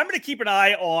 I'm going to keep an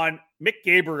eye on Mick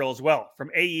Gabriel as well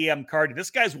from AEM Karting. This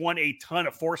guy's won a ton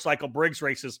of four-cycle Briggs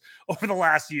races over the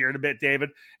last year and a bit,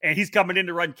 David, and he's coming in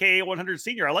to run KA100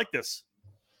 Senior. I like this.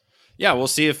 Yeah, we'll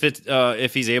see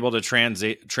if he's able to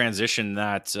transition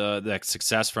that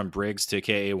success from Briggs to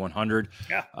KA100.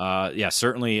 Yeah,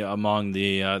 certainly among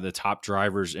the top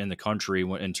drivers in the country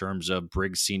in terms of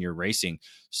Briggs senior racing.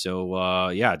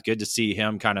 So good to see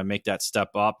him kind of make that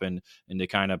step up and to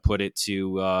kind of put it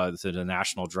to the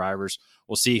national drivers.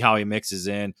 We'll see how he mixes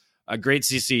in. Great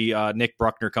to see Nick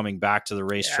Bruckner coming back to the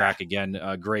racetrack again.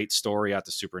 A great story at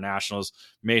the Super Nationals.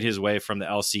 Made his way from the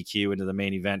LCQ into the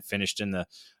main event. Finished in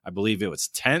I believe it was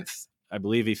 10th. I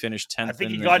believe he finished 10th. I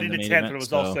think he got into 10th when it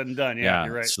was all said and done. Yeah,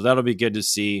 you're right. So that'll be good to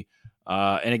see.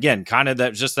 And again, kind of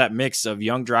that mix of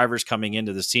young drivers coming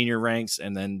into the senior ranks,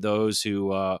 and then those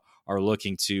who are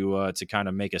looking to kind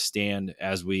of make a stand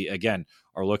as we again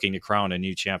are looking to crown a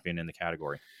new champion in the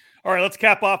category. All right, let's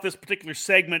cap off this particular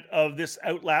segment of this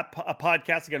Outlap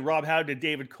podcast. Again, Rob Howden and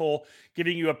David Cole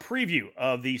giving you a preview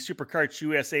of the SuperKarts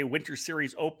USA Winter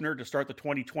Series opener to start the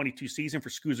 2022 season for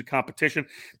SCUSA competition.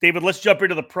 David, let's jump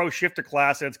into the pro shifter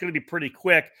class, and it's going to be pretty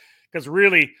quick because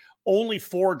really only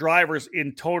 4 drivers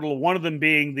in total, one of them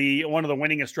being one of the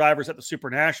winningest drivers at the Super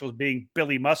Nationals, being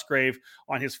Billy Musgrave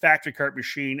on his factory kart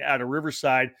machine out of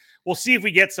Riverside. We'll see if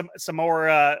we get some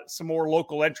more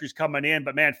local entries coming in.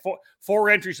 But man,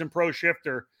 four entries in pro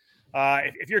shifter.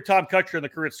 If you're Tom Kutcher in the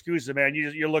crew at SCUSA, man,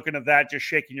 you're looking at that, just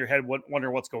shaking your head,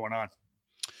 wondering what's going on.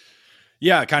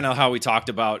 Yeah, kind of how we talked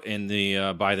about in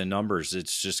the by the numbers.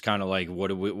 It's just kind of like what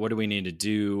do we need to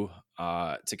do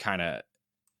to kind of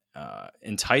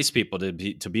entice people to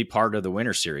be part of the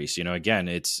Winter Series. Again,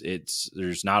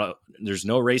 there's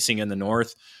no racing in the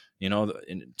North.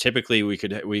 And typically we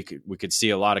could see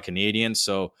a lot of Canadians.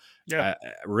 So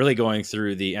really going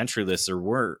through the entry list, there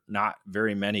were not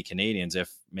very many Canadians,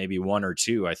 if maybe 1 or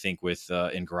 2. I think with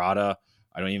Ingrata,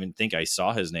 I don't even think I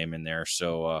saw his name in there.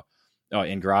 So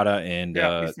Ingrata and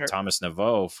Thomas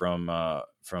Naveau from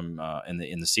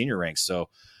in the senior ranks. So.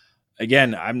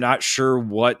 Again, I'm not sure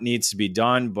what needs to be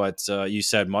done, but you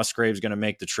said Musgrave's going to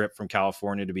make the trip from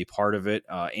California to be part of it.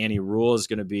 Annie Rule is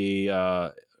going to be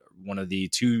one of the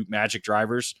 2 Magic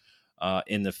drivers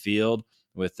in the field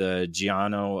with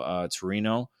Giano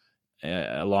Torino,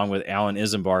 along with Alan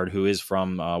Isambard, who is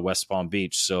from West Palm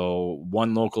Beach. So 2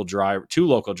 local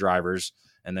drivers,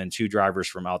 and then 2 drivers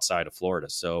from outside of Florida.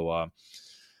 So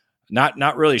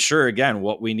not really sure again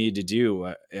what we need to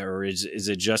do, or is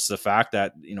it just the fact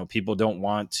that people don't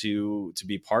want to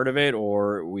be part of it,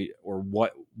 or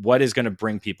what is going to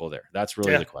bring people there? That's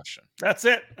really the question. That's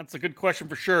it. That's a good question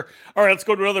for sure. All right, let's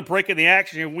go to another break in the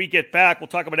action. When we get back, we'll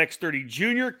talk about X30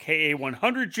 Junior,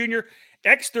 KA100 Junior,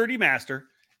 X30 Master,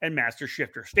 and Master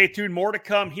Shifter. Stay tuned. More to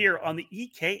come here on the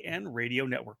EKN Radio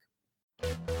Network.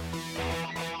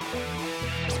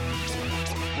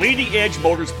 Leading Edge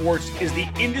Motorsports is the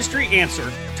industry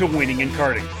answer to winning in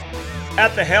karting.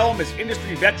 At the helm is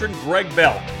industry veteran Greg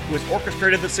Bell, who has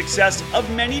orchestrated the success of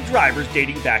many drivers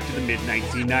dating back to the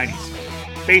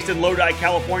mid-1990s. Based in Lodi,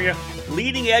 California,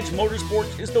 Leading Edge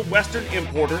Motorsports is the Western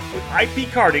importer with IP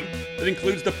karting that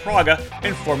includes the Praga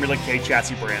and Formula K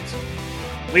chassis brands.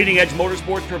 Leading Edge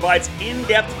Motorsports provides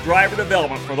in-depth driver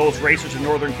development for those racers in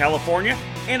Northern California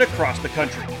and across the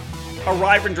country.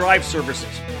 Arrive and Drive services,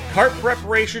 kart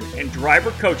preparation, and driver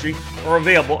coaching are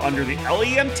available under the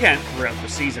LEM tent throughout the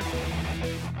season.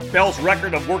 Bell's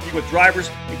record of working with drivers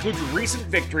includes recent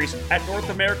victories at North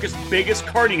America's biggest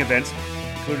karting events,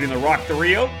 including the Rock the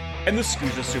Rio and the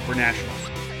SCUSA Super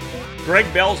Nationals.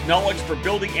 Greg Bell's knowledge for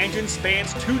building engines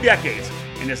spans 2 decades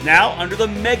and is now under the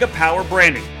Mega Power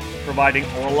branding, providing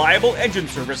a reliable engine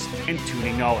service and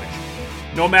tuning knowledge.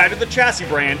 No matter the chassis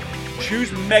brand,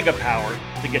 choose Mega Power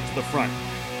to get to the front.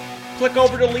 Click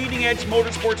over to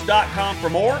leadingedgemotorsports.com for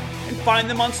more and find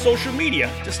them on social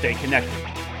media to stay connected.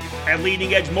 At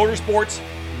Leading Edge Motorsports,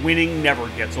 winning never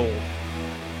gets old.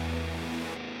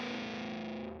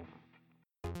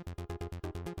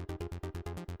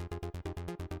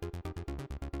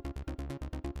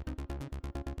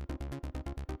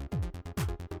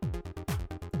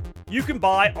 You can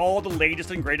buy all the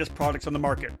latest and greatest products on the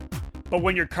market, but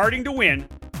when you're karting to win,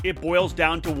 it boils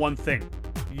down to one thing: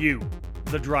 you,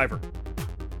 the driver.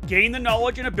 Gain the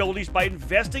knowledge and abilities by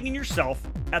investing in yourself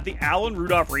at the Alan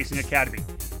Rudolph Racing Academy,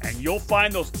 and you'll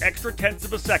find those extra tenths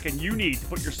of a second you need to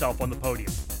put yourself on the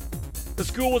podium. The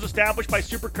school was established by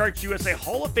SuperKarts USA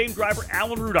Hall of Fame driver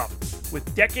Alan Rudolph,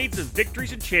 with decades of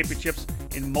victories and championships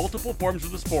in multiple forms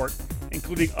of the sport,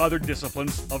 including other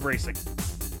disciplines of racing.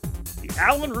 The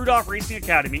Alan Rudolph Racing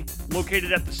Academy,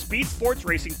 located at the Speed Sports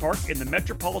Racing Park in the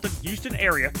metropolitan Houston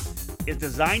area, is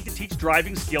designed to teach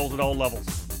driving skills at all levels.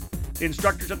 The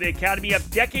instructors at the Academy have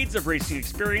decades of racing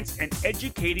experience and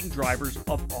educating drivers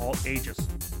of all ages.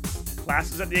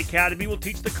 Classes at the Academy will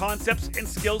teach the concepts and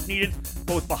skills needed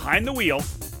both behind the wheel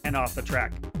and off the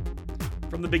track.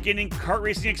 From the beginning kart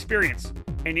racing experience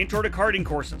and intro to karting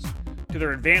courses, to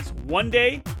their advanced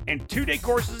 1-day and 2-day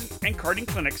courses and karting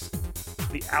clinics,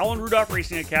 the Alan Rudolph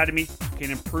Racing Academy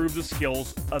can improve the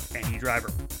skills of any driver.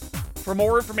 For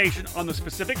more information on the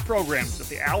specific programs that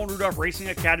the Alan Rudolph Racing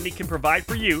Academy can provide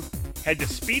for you, head to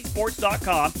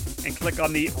speedsports.com and click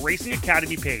on the Racing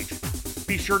Academy page.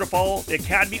 Be sure to follow the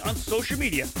Academy on social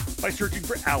media by searching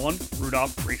for Alan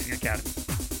Rudolph Racing Academy.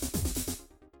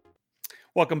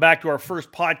 Welcome back to our first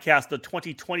podcast of the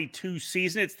 2022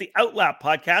 season. It's the Outlap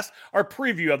Podcast, our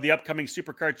preview of the upcoming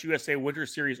SuperKarts USA Winter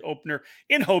Series opener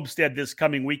in Homestead this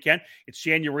coming weekend. It's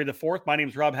January the 4th. My name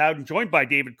is Rob Howden, joined by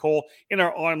David Cole in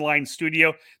our online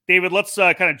studio. David, let's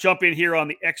kind of jump in here on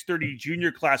the X30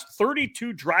 Junior class.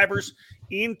 32 drivers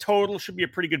in total. Should be a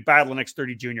pretty good battle in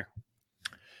X30 Junior.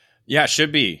 Yeah, it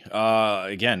should be.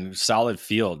 Again, solid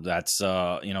field. That's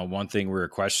one thing we were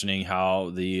questioning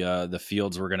how the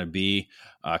fields were going to be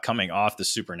coming off the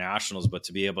Super Nationals, but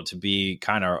to be able to be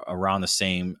kind of around the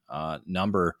same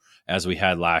number as we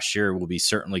had last year will be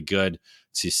certainly good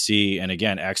to see. And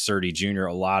again, X30 Junior,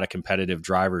 a lot of competitive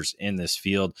drivers in this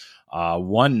field.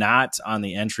 One not on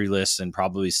the entry list and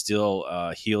probably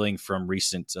still healing from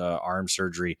recent arm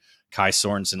surgery. Kai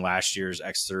Sorensen, last year's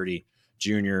X30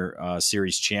 Junior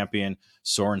Series champion.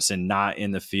 Sorensen not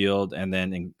in the field, and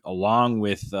then along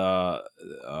with the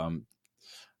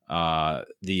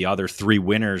other three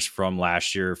winners from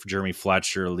last year, Jeremy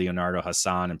Fletcher, Leonardo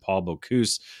Hassan, and Paul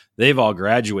Bocuse, they've all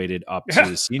graduated up to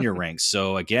the senior ranks.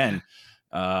 So again,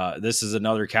 this is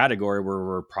another category where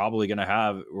we're probably going to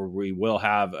have, or we will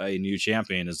have, a new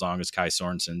champion as long as Kai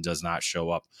Sorensen does not show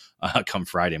up come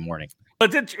Friday morning.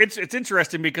 But it's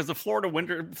interesting because the Florida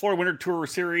Winter Tour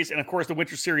Series and of course the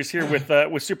Winter Series here with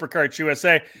SuperKarts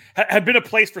USA have been a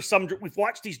place for some. We've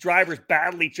watched these drivers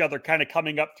battle each other, kind of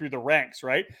coming up through the ranks,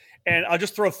 right? And I'll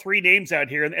just throw three names out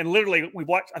here, and literally we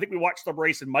watched the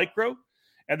race in Micro,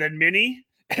 and then Mini,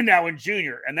 and now in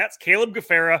Junior, and that's Caleb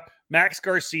Gaffera, Max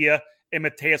Garcia, and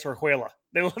Mateus Orjuela.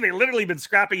 They literally been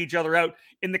scrapping each other out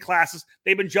in the classes.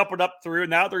 They've been jumping up through, and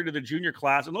now they're into the junior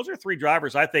class. And those are three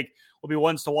drivers I think will be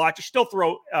ones to watch. You still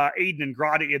throw Aiden and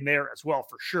Grada in there as well,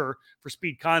 for sure, for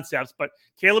Speed Concepts. But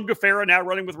Caleb Gaffera, now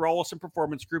running with Rawlison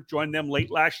Performance Group, joined them late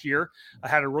last year.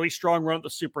 Had a really strong run at the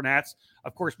Super Nats.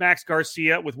 Of course, Max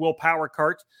Garcia with Will Power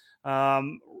Kart.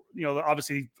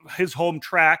 Obviously his home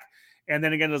track. And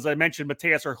then again, as I mentioned,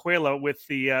 Mateus Orjuela with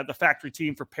the factory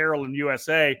team for Parolin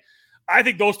USA. I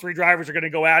think those three drivers are going to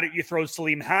go at it. You throw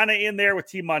Salim Hanna in there with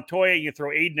Team Montoya. You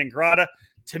throw Aiden and Grada.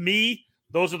 To me,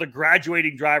 those are the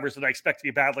graduating drivers that I expect to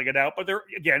be battling it out. But they're,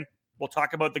 again, we'll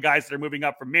talk about the guys that are moving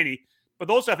up from Mini. But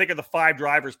those, I think, are the five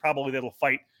drivers probably that'll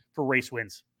fight for race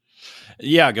wins.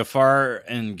 Yeah, Gaffar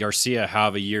and Garcia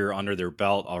have a year under their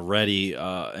belt already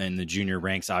in the junior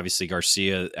ranks. Obviously,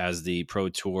 Garcia as the Pro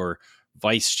Tour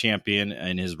vice champion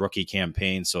in his rookie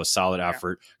campaign, so a solid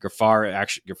effort.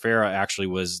 Gaffera actually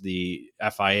was the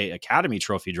FIA Academy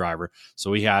Trophy driver,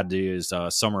 so he had his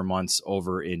summer months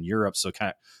over in Europe. So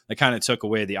that kind of took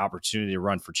away the opportunity to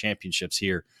run for championships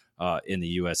here in the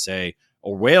USA.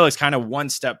 Orjuela is kind of one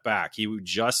step back. He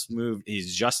just moved.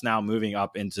 He's just now moving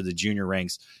up into the junior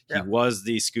ranks. Yeah. He was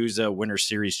the SCUSA Winter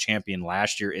Series champion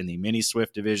last year in the Mini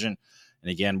Swift division. And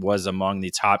again, was among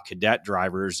the top cadet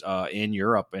drivers in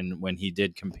Europe, and when he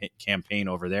did campaign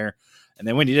over there. And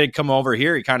then when he did come over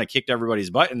here, he kind of kicked everybody's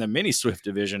butt in the Mini Swift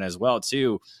division as well,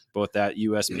 too, both at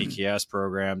USPKS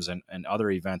programs and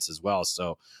other events as well.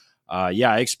 So,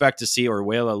 I expect to see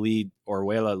Orjuela lead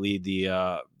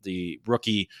the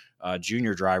rookie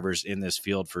junior drivers in this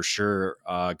field for sure.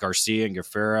 Garcia and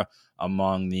Gaffera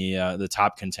among the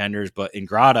top contenders, but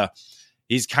Ingrata,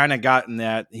 he's kind of gotten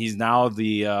that. He's now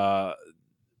the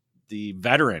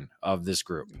veteran of this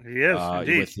group. He is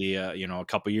with the a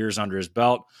couple years under his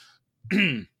belt.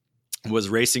 Was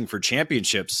racing for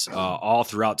championships all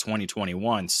throughout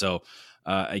 2021. So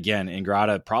again,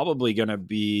 Ingrata probably going to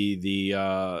be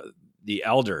the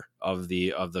elder of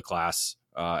the class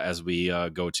as we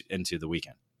go into the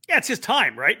weekend. Yeah, it's his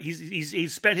time, right?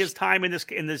 He's spent his time in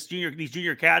these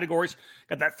junior categories.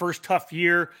 Got that first tough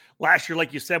year. Last year,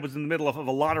 like you said, was in the middle of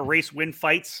a lot of race win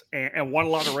fights and won a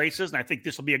lot of races. And I think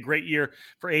this will be a great year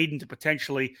for Aiden to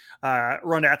potentially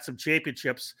run at some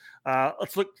championships.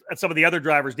 Let's look at some of the other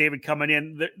drivers, David, coming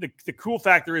in. The cool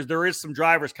factor is there is some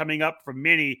drivers coming up from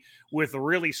Mini with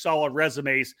really solid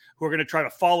resumes who are going to try to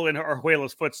follow in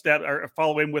Orjuela's footsteps, or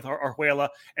follow in with Orjuela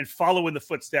and follow in the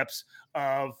footsteps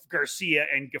of Garcia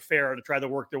and Gaffera to try to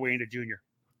work their way into junior.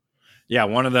 Yeah,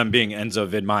 one of them being Enzo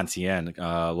Vidmontien,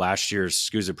 last year's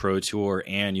SCUSA Pro Tour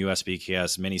and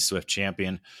USPKS Mini Swift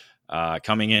champion,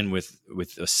 coming in with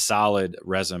a solid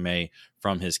resume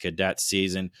from his cadet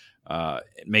season,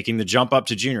 making the jump up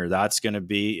to junior. That's going to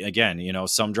be, again,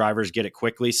 some drivers get it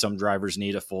quickly. Some drivers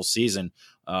need a full season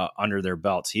under their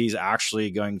belts. He's actually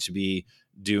going to be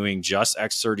doing just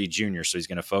X30 Junior, so he's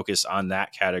going to focus on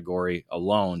that category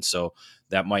alone. So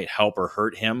that might help or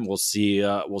hurt him. We'll see.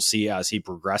 We'll see as he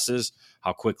progresses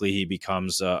how quickly he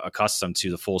becomes accustomed to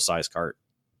the full size kart.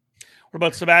 What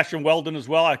about Sebastian Weldon as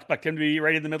well? I expect him to be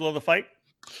right in the middle of the fight.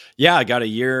 Yeah, I got a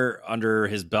year under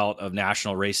his belt of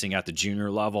national racing at the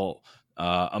junior level.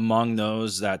 Among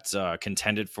those that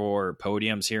contended for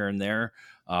podiums here and there,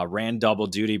 ran double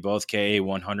duty, both KA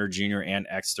 100 junior and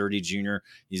X30 junior.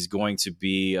 He's going to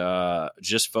be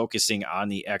just focusing on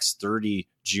the X30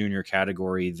 junior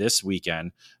category this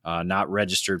weekend, not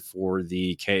registered for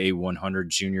the KA 100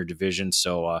 junior division.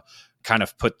 So kind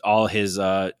of put all his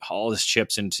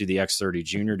chips into the X30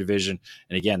 junior division.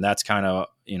 And again, that's kind of,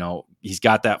 he's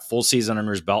got that full season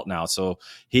under his belt now. So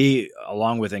he,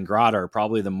 along with Ingrata, are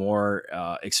probably the more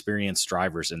experienced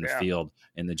drivers in the field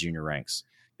in the junior ranks.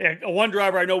 Yeah, one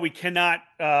driver I know we cannot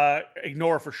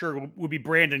ignore for sure would be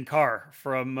Brandon Carr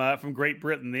from Great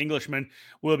Britain. The Englishman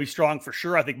will be strong for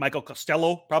sure. I think Michael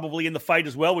Costello probably in the fight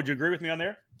as well. Would you agree with me on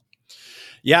there?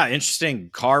 Yeah, interesting.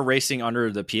 Car racing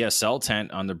under the PSL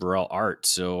tent on the Burrell Art.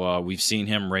 So we've seen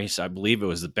him race, I believe it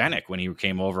was the Bennick when he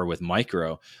came over with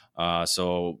Micro.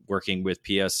 So working with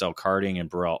PSL Karting and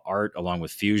Burrell Art along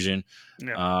with Fusion,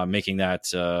 making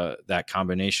that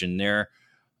combination there.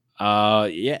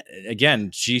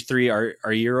 Again, G3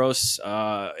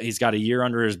 Argyros, he's got a year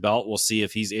under his belt. We'll see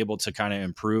if he's able to kind of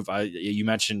improve. You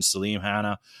mentioned Salim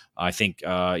Hanna. I think,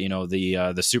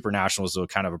 the Super Nationals was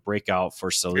kind of a breakout for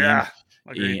Salim. Yeah.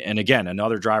 And again,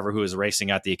 another driver who is racing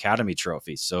at the Academy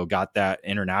Trophy. So got that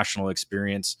international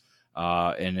experience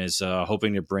and is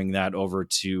hoping to bring that over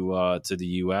to the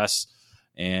U.S.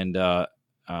 And,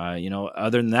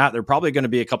 other than that, there are probably going to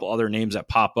be a couple other names that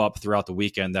pop up throughout the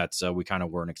weekend that we kind of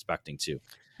weren't expecting to.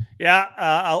 Yeah,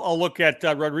 I'll look at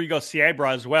Rodrigo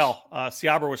Seabra as well.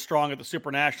 Seabra was strong at the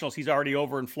Super Nationals. He's already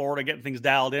over in Florida getting things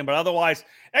dialed in. But otherwise,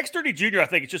 X30 Junior, I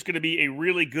think it's just going to be a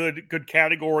really good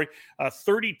category.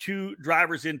 32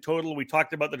 drivers in total. We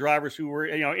talked about the drivers who were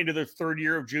into their third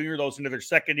year of junior, those into their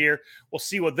second year. We'll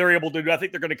see what they're able to do. I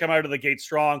think they're going to come out of the gate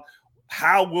strong.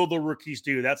 How will the rookies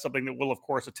do? That's something that we'll, of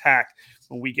course, attack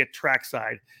when we get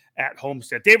trackside at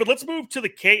Homestead. David, let's move to the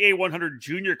KA 100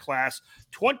 junior class.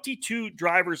 22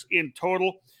 drivers in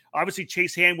total. Obviously,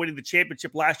 Chase Hand winning the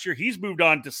championship last year. He's moved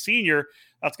on to senior.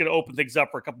 That's going to open things up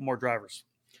for a couple more drivers.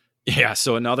 Yeah,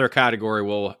 so another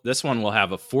category. This one will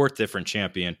have a fourth different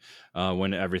champion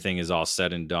when everything is all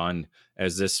said and done.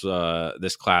 As this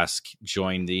class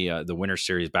joined the Winter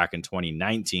Series back in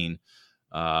 2019.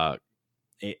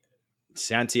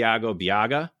 Santiago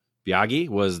Biaggi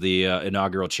was the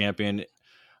inaugural champion.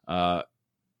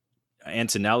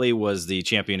 Antonelli was the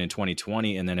champion in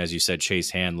 2020. And then, as you said, Chase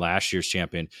Hand, last year's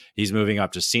champion, he's moving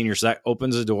up to senior. So that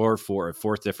opens the door for a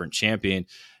fourth different champion.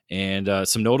 And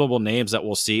some notable names that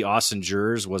we'll see. Austin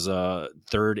Jers was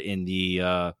third in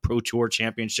the Pro Tour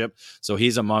Championship. So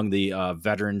he's among the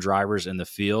veteran drivers in the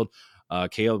field.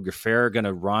 Caleb Graffer going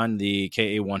to run the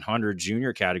KA 100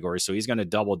 junior category. So he's going to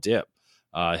double dip.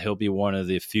 He'll be one of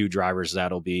the few drivers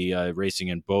that'll be racing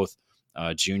in both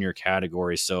junior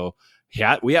categories. So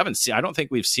we haven't seen. I don't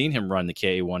think we've seen him run the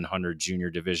KA 100 junior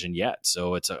division yet.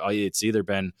 So it's either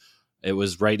been. It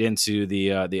was right into the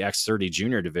X30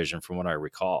 junior division, from what I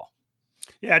recall.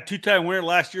 Yeah, two-time winner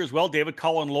last year as well. David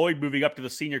Colin Lloyd moving up to the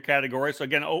senior category. So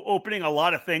again, opening a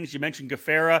lot of things. You mentioned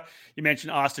Gaffera. You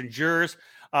mentioned Austin Jers.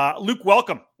 Luke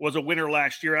Welcome was a winner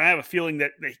last year. I have a feeling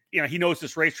that he knows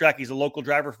this racetrack. He's a local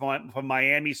driver from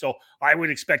Miami, so I would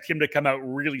expect him to come out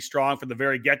really strong from the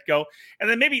very get-go. And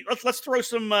then maybe let's throw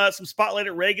some spotlight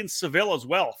at Reagan Seville as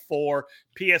well for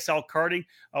PSL Karting,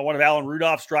 one of Alan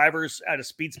Rudolph's drivers at a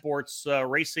Speed Sports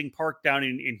racing park down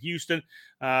in Houston.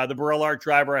 The Burrell Art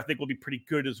driver, I think, will be pretty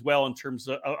good as well in terms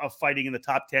of fighting in the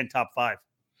top 10, top 5.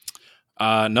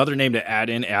 Another name to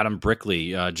add in, Adam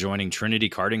Brickley, joining Trinity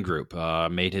Karting Group,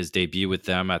 made his debut with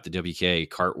them at the WK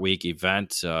Kart Week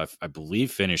event. I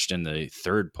believe finished in the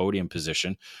third podium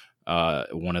position,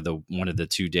 one of the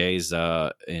 2 days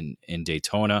in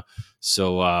Daytona.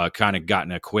 So kind of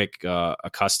gotten a quick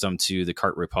accustomed to the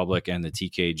Kart Republic and the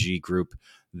TKG group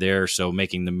there. So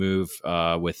making the move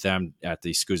with them at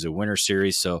the SCUSA Winter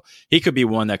Series. So he could be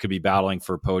one that could be battling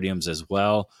for podiums as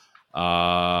well.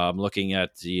 I'm looking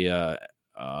at the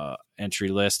entry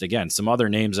list again. Some other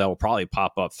names that will probably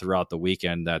pop up throughout the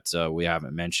weekend that we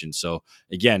haven't mentioned. So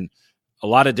again, a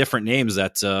lot of different names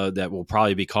that will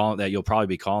probably be calling, that you'll probably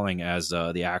be calling as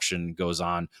the action goes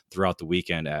on throughout the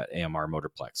weekend at AMR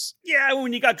Motorplex. Yeah,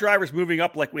 when you got drivers moving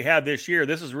up like we have this year,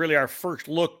 this is really our first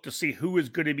look to see who is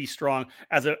going to be strong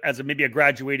as a maybe a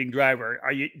graduating driver.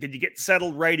 Did you get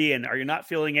settled right in? Are you not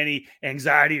feeling any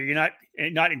anxiety? Are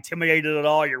you not intimidated at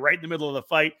all? You're right in the middle of the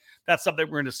fight. That's something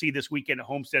we're going to see this weekend at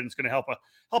Homestead. And it's going to help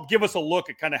give us a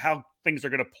look at kind of how things are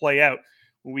going to play out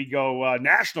when we go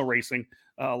national racing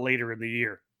later in the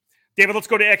year. David, let's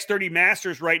go to X30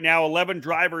 Masters right now. 11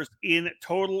 drivers in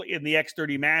total in the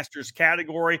X30 Masters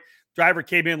category. Driver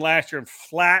came in last year and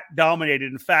flat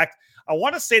dominated. In fact, I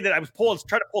want to say that I was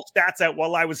trying to pull stats out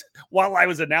while I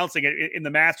was announcing it in the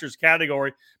Masters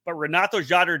category. But Renato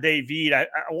Jader David, I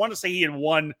want to say he had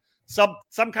won some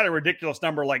kind of ridiculous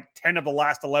number, like 10 of the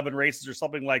last 11 races or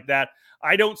something like that.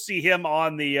 I don't see him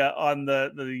on the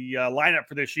lineup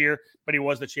for this year, but he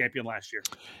was the champion last year.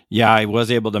 Yeah, I was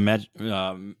able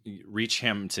to reach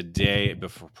him today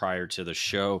prior to the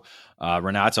show.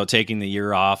 Renato taking the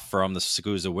year off from the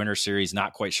SKUSA Winter Series.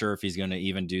 Not quite sure if he's going to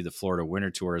even do the Florida Winter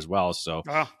Tour as well. So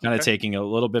kind of taking a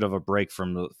little bit of a break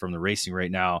from the racing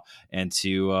right now. And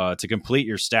to complete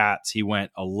your stats, he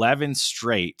went 11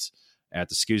 straight at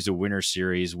the SKUSA Winter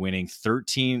Series, winning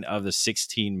 13 of the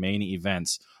 16 main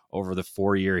events over the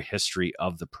 4-year history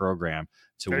of the program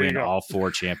to win all 4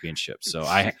 championships. So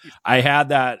I had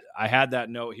that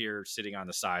note here sitting on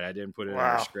the side. I didn't put it in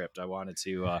the script. I wanted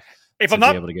to be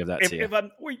able to give that to you.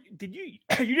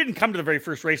 You didn't come to the very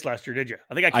first race last year, did you?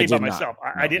 I think I came by myself.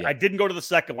 I didn't go to the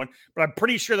second one, but I'm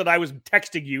pretty sure that I was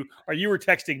texting you or you were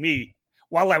texting me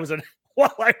while I was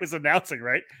announcing,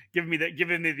 right? Giving me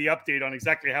the update on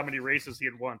exactly how many races he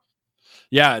had won.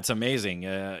 Yeah, it's amazing,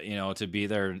 to be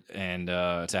there and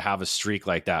to have a streak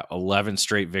like that. 11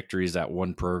 straight victories at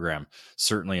one program.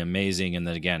 Certainly amazing. And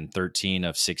then again, 13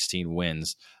 of 16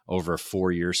 wins over a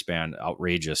 4-year span.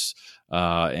 Outrageous.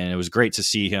 And it was great to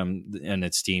see him and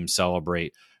its team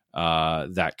celebrate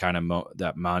that kind of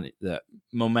that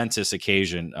momentous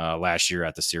occasion last year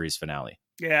at the series finale.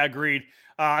 Yeah, agreed.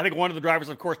 I think one of the drivers,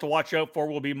 of course, to watch out for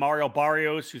will be Mario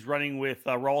Barrios, who's running with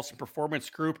Rawlson Performance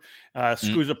Group,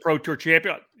 SKUSA Pro Tour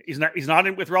champion. He's not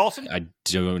in with Rawlson. I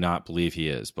do not believe he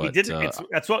is, but he didn't.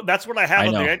 That's what I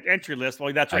have on the entry list.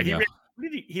 Well, that's right.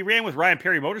 He ran with Ryan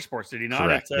Perry Motorsports, did he not?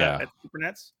 Correct, at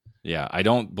Supernets. Yeah, I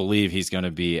don't believe he's going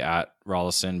to be at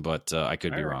Rawlson, but I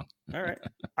could be wrong. All right,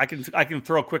 I can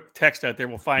throw a quick text out there.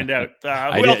 We'll find out.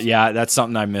 That's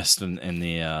something I missed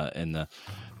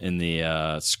in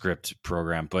the script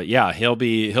program, but yeah, he'll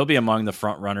be among the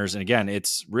front runners. And again,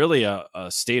 it's really a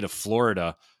state of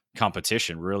Florida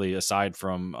competition, really, aside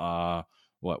from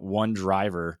one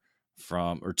driver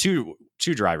or two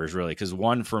drivers, really, because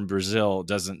one from Brazil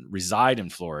doesn't reside in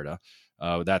Florida.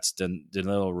 That's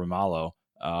Danilo Ramalho.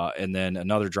 And then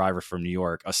another driver from New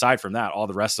York. Aside from that, all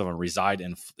the rest of them reside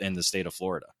in the state of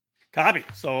Florida. Copy.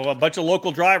 So a bunch of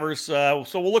local drivers. So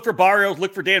we'll look for Barrios,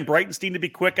 look for Dan Breitenstein to be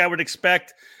quick, I would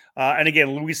expect. And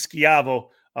again, Luis Schiavo,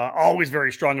 always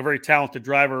very strong, a very talented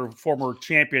driver, former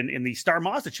champion in the Star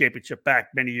Mazda Championship back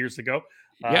many years ago.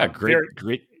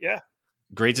 Great. Yeah.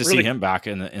 Great to see him back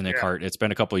in the cart. It's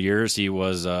been a couple of years. He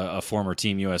was a former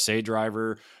Team USA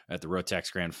driver at the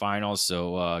Rotax Grand Finals.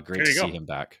 So great to see him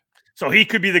back. So he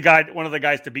could be the guy, one of the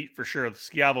guys to beat for sure.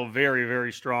 Schiavo, very,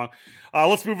 very strong.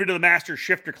 Let's move into the Master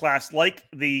Shifter class. Like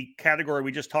the category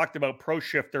we just talked about, Pro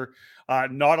Shifter,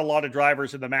 not a lot of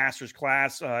drivers in the Masters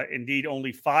class. Indeed,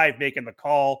 only 5 making the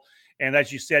call. And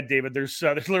as you said, David, there's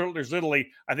literally,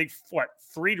 I think,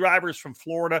 3 drivers from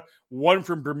Florida, 1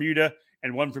 from Bermuda,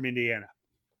 and 1 from Indiana.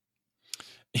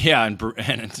 Yeah,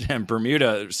 and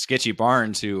Bermuda, Sketchy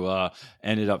Barnes, who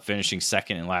ended up finishing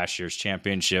second in last year's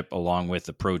championship, along with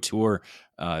the Pro Tour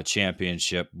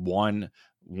championship, won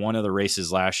one of the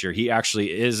races last year. He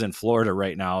actually is in Florida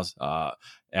right now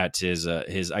at his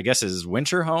I guess his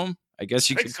winter home. I guess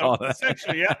you could call it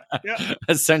essentially, yeah.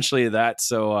 Essentially that.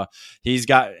 So he's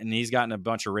gotten a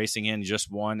bunch of racing in.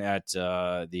 Just won at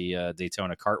the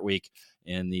Daytona Kart Week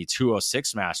in the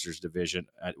 206 Masters division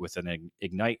with an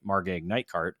Marga Ignite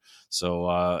kart.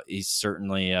 So he's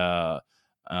certainly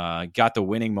got the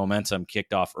winning momentum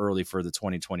kicked off early for the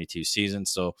 2022 season.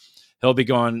 So he'll be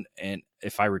going, and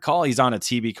if I recall, he's on a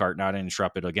TB kart, not an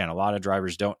Intrepid. Again, a lot of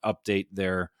drivers don't update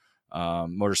their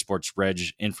motorsports reg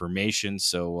information.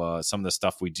 So some of the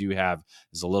stuff we do have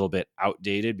is a little bit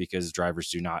outdated because drivers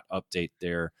do not update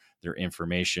their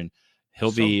information.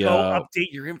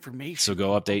 Update your information. So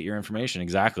go update your information.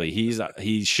 Exactly.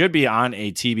 He should be on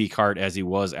a TB kart as he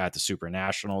was at the Super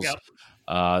Nationals. Yep.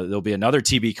 There'll be another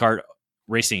TB kart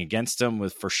racing against him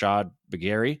with Farshad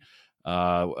Bagheri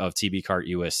of TB Kart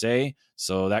USA.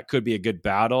 So that could be a good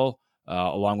battle.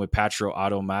 Along with Patro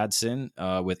Otto Madsen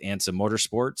with Ansa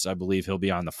Motorsports. I believe he'll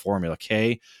be on the Formula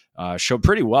K. Showed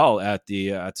pretty well at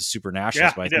the Super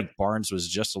Nationals, but I think Barnes was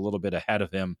just a little bit ahead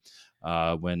of him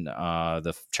when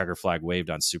the checker flag waved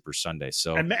on Super Sunday.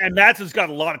 So and Madsen's got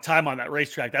a lot of time on that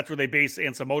racetrack. That's where they base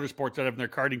Ansa Motorsports out of their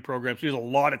karting program. So he has a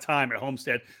lot of time at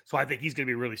Homestead. So I think he's going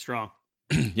to be really strong.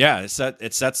 Yeah,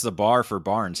 it sets the bar for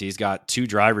Barnes. He's got 2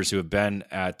 drivers who have been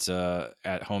at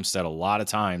Homestead a lot of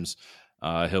times.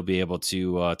 he'll be able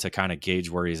to kind of gauge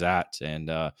where he's at, and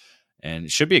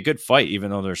it should be a good fight,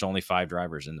 even though there's only 5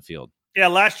 drivers in the field. Yeah,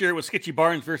 last year it was Skitchy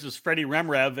Barnes versus Freddie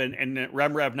Remrev, and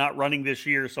Remrev not running this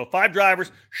year. So 5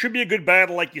 drivers should be a good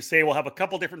battle, like you say. We'll have a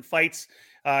couple different fights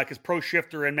because Pro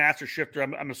Shifter and Master Shifter,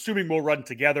 I'm assuming, will run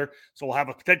together. So we'll have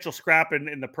a potential scrap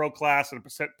in the Pro class and a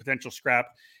potential scrap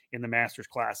in the Masters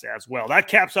class as well. That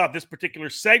caps off this particular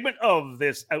segment of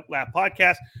this Outlap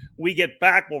podcast. We get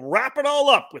back, we'll wrap it all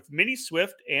up with Mini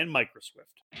Swift and Micro Swift.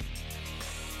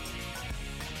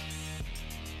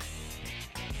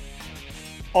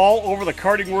 All over the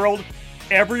karting world,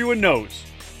 everyone knows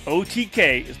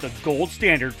OTK is the gold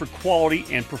standard for quality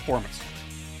and performance.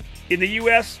 In the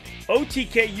US,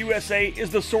 OTK USA is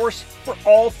the source for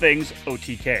all things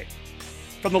OTK.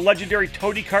 From the legendary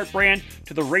Tony Kart brand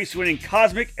to the race-winning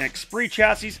Cosmic and Esprit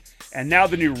chassis, and now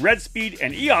the new Red Speed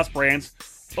and EOS brands,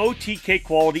 OTK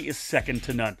quality is second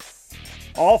to none.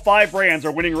 All 5 brands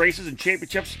are winning races and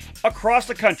championships across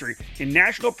the country in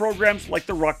national programs like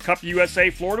the Ruck Cup USA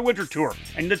Florida Winter Tour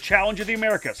and the Challenge of the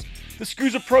Americas, the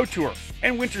SCUSA Pro Tour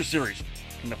and Winter Series,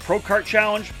 and the Pro Kart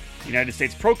Challenge, United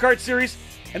States Pro Kart Series,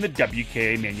 and the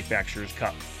WKA Manufacturers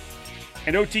Cup.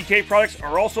 And OTK products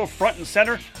are also front and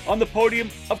center on the podium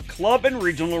of club and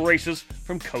regional races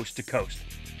from coast to coast.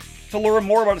 To learn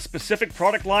more about a specific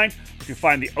product line, you can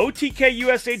find the OTK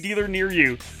USA dealer near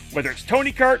you, whether it's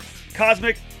Tony Kart,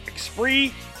 Cosmic,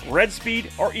 Esprit, Red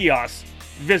Speed, or EOS.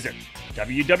 Visit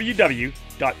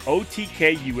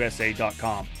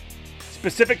www.otkusa.com.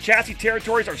 Specific chassis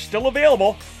territories are still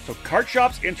available, so kart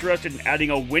shops interested in adding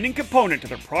a winning component to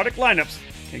their product lineups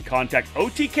can contact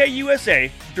OTK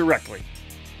USA directly.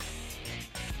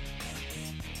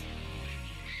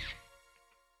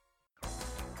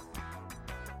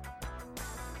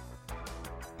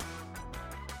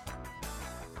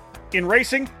 In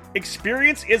racing,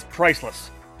 experience is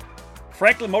priceless.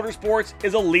 Franklin Motorsports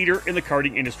is a leader in the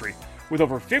karting industry with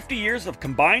over 50 years of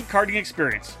combined karting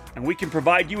experience, and we can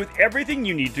provide you with everything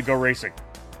you need to go racing.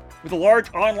 With a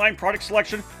large online product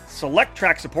selection, select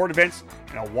track support events,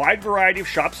 and a wide variety of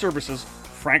shop services,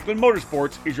 Franklin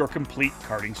Motorsports is your complete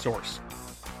karting source.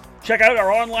 Check out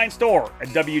our online store at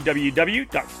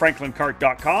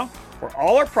www.franklinkart.com, where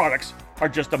all our products are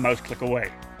just a mouse click away.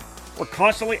 We're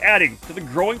constantly adding to the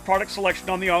growing product selection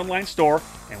on the online store,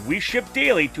 and we ship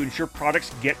daily to ensure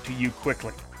products get to you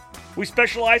quickly. We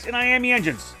specialize in IAME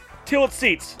engines, Tillett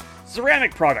seats,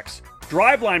 ceramic products,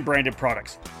 Driveline branded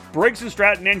products, Briggs &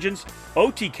 Stratton engines,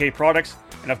 OTK products,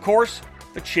 and of course,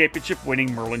 the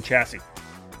championship-winning Merlin chassis.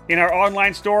 In our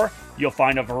online store, you'll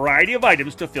find a variety of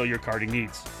items to fill your karting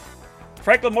needs.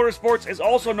 Franklin Motorsports is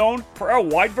also known for our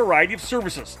wide variety of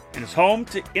services and is home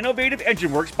to Innovative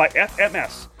Engine Works by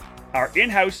FMS, our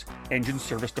in-house engine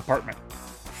service department.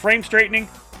 Frame straightening,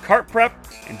 kart prep,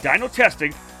 and dyno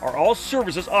testing are all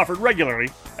services offered regularly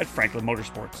at Franklin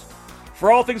Motorsports.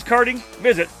 For all things karting,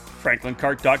 visit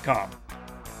franklinkart.com.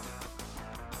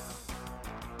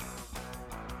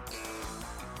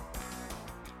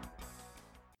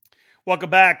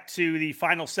 Welcome back to the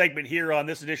final segment here on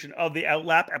this edition of the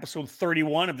Outlap, episode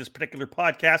 31 of this particular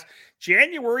podcast,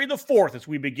 January the 4th, as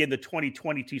we begin the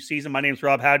 2022 season. My name is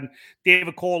Rob Howden.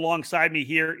 David Cole alongside me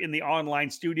here in the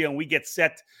online studio, and we get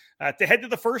set to head to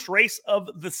the first race of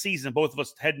the season. Both of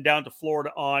us heading down to Florida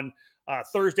on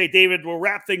Thursday. David, we'll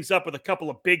wrap things up with a couple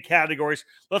of big categories.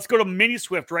 Let's go to Mini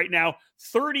Swift right now.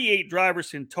 38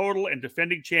 drivers in total, and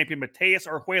defending champion Matheus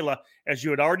Arguela, as you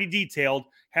had already detailed,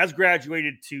 has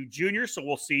graduated to junior, so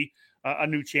we'll see a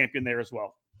new champion there as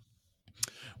well.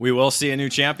 We will see a new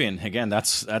champion. Again,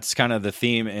 that's kind of the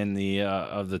theme in the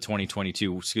of the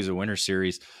 2022 SCUSA Winter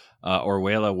Series.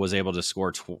 Arguela was able to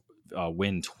score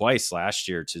win twice last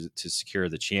year to secure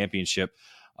the championship.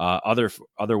 Other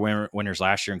winners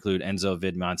last year include Enzo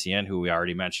Vidmontien, who we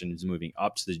already mentioned is moving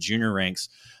up to the junior ranks.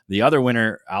 The other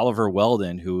winner, Oliver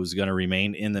Weldon, who's going to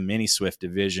remain in the Mini Swift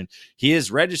division. He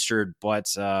is registered, but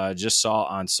just saw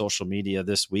on social media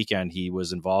this weekend he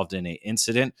was involved in an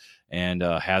incident and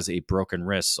has a broken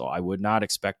wrist. So I would not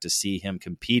expect to see him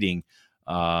competing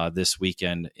this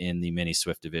weekend in the Mini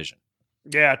Swift division.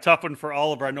 Yeah, tough one for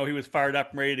Oliver. I know he was fired up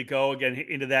and ready to go again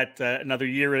into that another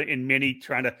year in Mini,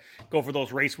 trying to go for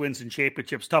those race wins and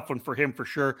championships. Tough one for him for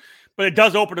sure. But it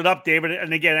does open it up, David.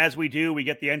 And again, as we do, we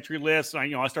get the entry list.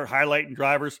 I start highlighting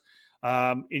drivers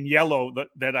in yellow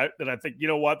that I think, you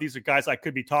know what, these are guys I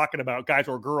could be talking about, guys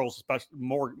or girls, especially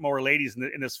more ladies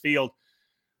in this field.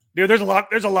 Dude, there's a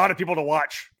lot of people to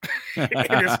watch in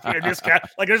this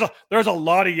like there's a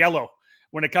lot of yellow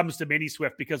when it comes to Mini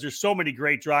Swift, because there's so many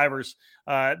great drivers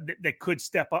that could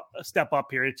step up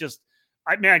here. It's just,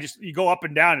 you go up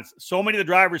and down. It's so many of the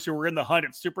drivers who were in the hunt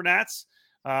at Supernats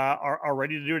are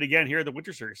ready to do it again here at the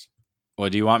Winter Series. Well,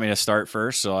 do you want me to start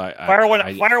first? So fire one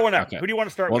up. Okay. Who do you want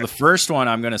to start with? Well, the first one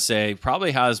I'm going to say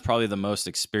has the most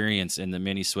experience in the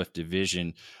Mini Swift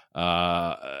division.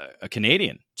 A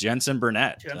Canadian, Jensen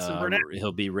Burnett.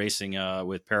 He'll be racing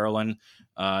with Parolin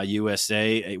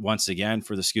USA once again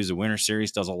for the SKUSA Winter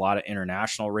Series. Does a lot of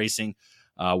international racing.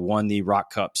 Won the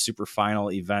Rock Cup Super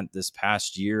Final event this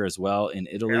past year as well in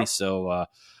Italy. Yep. So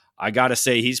I got to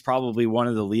say he's probably one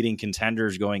of the leading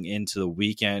contenders going into the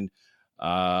weekend.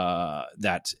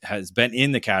 That has been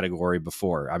in the category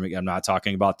before. I mean, I'm not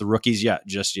talking about the rookies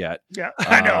just yet. Yeah,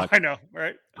 I know,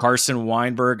 right? Carson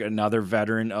Weinberg, another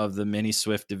veteran of the Mini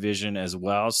Swift division as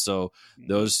well. So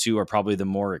those two are probably the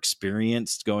more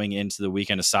experienced going into the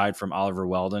weekend, aside from Oliver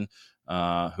Weldon,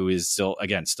 who is still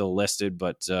listed,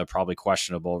 but probably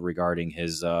questionable regarding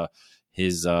his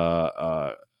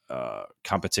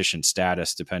competition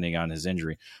status depending on his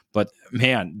injury. But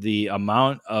man, the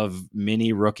amount of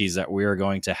mini rookies that we are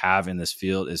going to have in this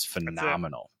field is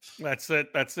phenomenal. That's it.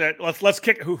 Let's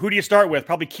kick. Who do you start with?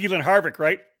 Probably Keelan Harvick,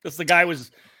 right? This the guy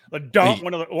was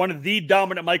one of the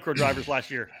dominant micro drivers last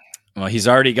year. Well, he's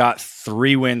already got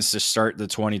 3 wins to start the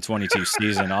 2022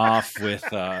 season off with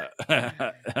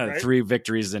 3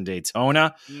 victories in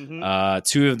Daytona,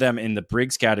 2 of them in the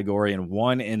Briggs category and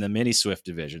 1 in the Mini Swift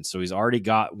division. So he's already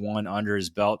got 1 under his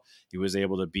belt. He was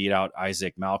able to beat out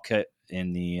Isaac Malkut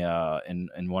in the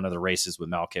in one of the races, with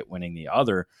Malkut winning the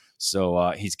other.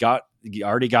 So he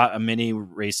already got a mini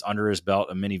race under his belt,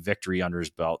 a mini victory under his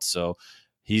belt. So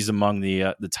he's among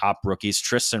the top rookies.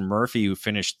 Tristan Murphy, who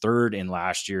finished 3rd in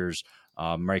last year's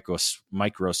Micro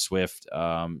Swift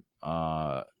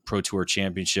Pro Tour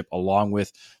Championship, along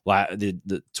with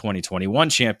the 2021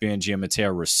 champion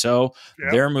Gianmatteo Rousseau.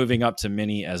 Yep. They're moving up to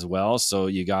mini as well. So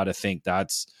you got to think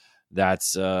that's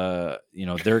they're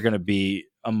going to be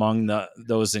among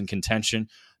those in contention.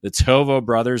 The Tovo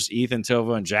brothers, Ethan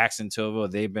Tovo and Jackson Tovo,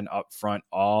 they've been up front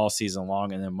all season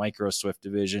long in the Micro Swift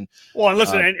division. Well, and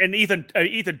listen, and Ethan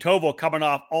Tovo coming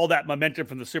off all that momentum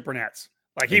from the Supernats.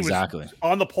 Like he was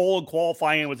on the pole and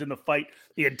qualifying and was in the fight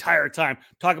the entire time.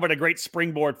 Talk about a great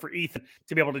springboard for Ethan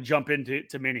to be able to jump into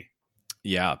Mini.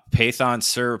 Yeah, Pathan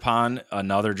Siripan,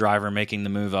 another driver making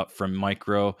the move up from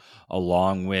micro,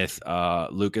 along with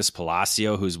Lucas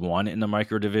Palacio, who's won in the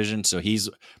micro division. So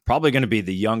he's probably going to be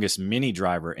the youngest mini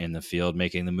driver in the field,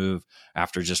 making the move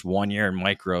after just 1 year in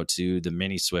micro to the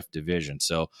Mini Swift division.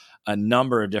 So a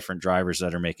number of different drivers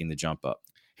that are making the jump up.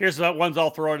 Here's the ones I'll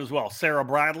throw out as well. Sarah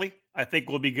Bradley, I think,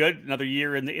 will be good. Another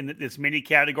year in this mini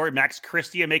category. Max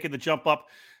Christia making the jump up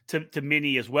to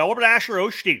mini as well. What about Asher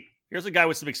Osteen? Here's a guy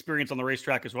with some experience on the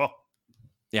racetrack as well.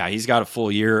 Yeah, he's got a full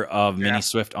year of Mini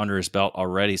Swift under his belt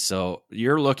already. So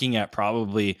you're looking at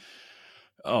probably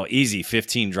easy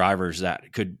 15 drivers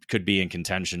that could be in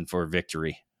contention for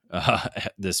victory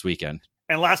this weekend.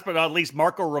 And last but not least,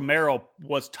 Marco Romero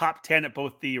was top 10 at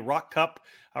both the Rock Cup,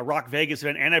 Rock Vegas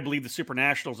event, and I believe the Super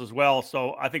Nationals as well.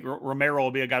 So I think Romero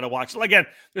will be a guy to watch. So again,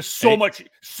 there's so much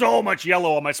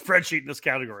yellow on my spreadsheet in this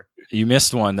category. You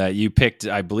missed one that you picked.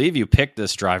 I believe you picked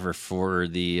this driver for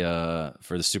the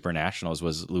Super Nationals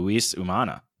was Luis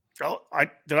Umana. Oh,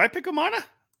 did I pick Umana?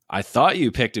 I thought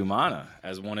you picked Umana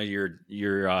as one of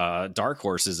your dark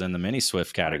horses in the Mini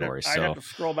Swift category. I'd have to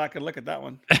scroll back and look at that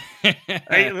one.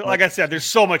 Like I said, there's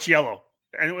so much yellow,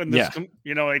 and this,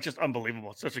 it's just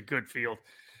unbelievable. It's such a good field.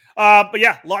 But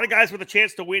yeah, a lot of guys with a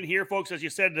chance to win here, folks. As you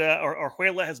said,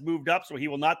 Orjuela has moved up, so he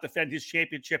will not defend his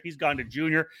championship. He's gone to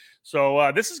junior.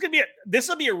 So this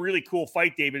will be a really cool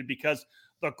fight, David, because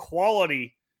the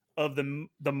quality of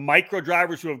the micro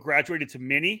drivers who have graduated to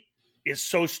mini is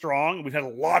so strong. We've had a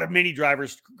lot of mini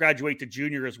drivers graduate to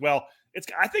junior as well.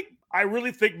 I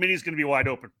really think mini is going to be wide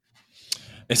open.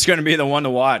 It's going to be the one to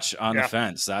watch on the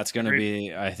fence. That's going to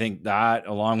be, I think, that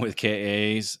along with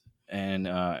KAs and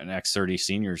X30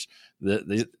 seniors,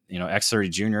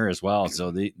 X30 junior as well. So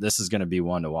this is going to be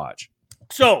one to watch.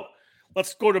 So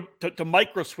let's go to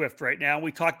Micro Swift right now.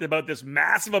 We talked about this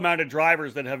massive amount of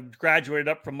drivers that have graduated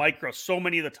up from micro. So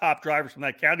many of the top drivers from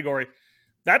that category.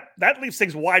 That leaves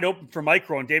things wide open for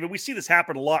micro. And David, we see this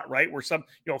happen a lot, right? Where some,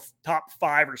 top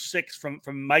 5 or 6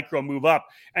 from micro move up,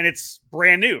 and it's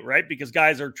brand new, right? Because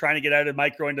guys are trying to get out of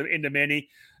micro into mini.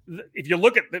 If you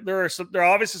look at, there are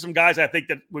obviously some guys I think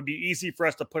that would be easy for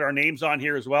us to put our names on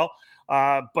here as well.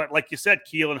 But like you said,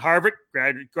 Keelan Harvick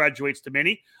graduates to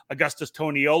mini. Augustus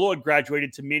Toniolo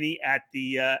graduated to mini at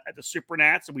the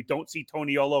Supernats, and we don't see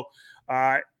Toniolo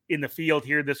in the field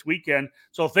here this weekend.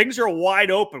 So things are wide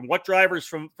open. What drivers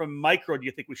from micro do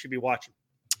you think we should be watching?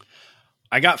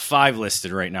 I got 5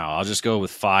 listed right now. I'll just go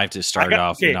with 5 to start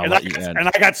off, and I'll let you end. And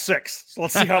I got 6. So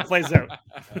let's see how it plays out.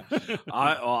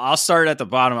 I'll start at the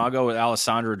bottom. I'll go with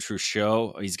Alessandro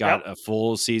Truchot. He's got a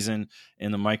full season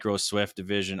in the Micro Swift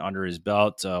division under his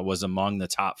belt. Was among the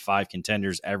top 5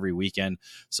 contenders every weekend.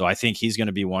 So I think he's going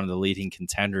to be one of the leading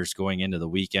contenders going into the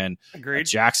weekend. Agreed.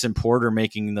 Jackson Porter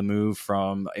making the move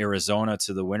from Arizona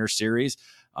to the Winter Series.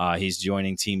 He's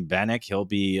joining Team Benek. He'll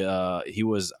be. He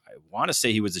was. I want to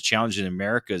say he was a Challenge in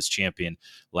America's champion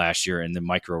last year in the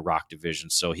Micro Rock division.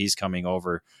 So he's coming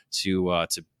over to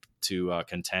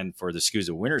contend for the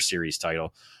SCUSA Winter Series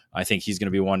title. I think he's going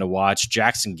to be one to watch.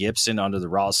 Jackson Gibson under the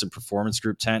Rollison Performance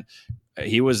Group tent.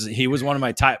 He was one of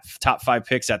my top 5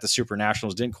 picks at the Super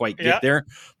Nationals. Didn't quite get there,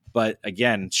 but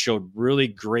again showed really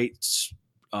great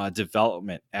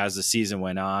development as the season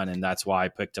went on, and that's why I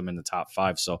picked him in the top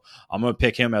 5. So I'm going to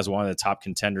pick him as one of the top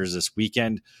contenders this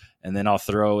weekend, and then I'll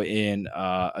throw in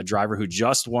a driver who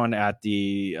just won at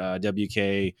the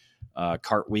WK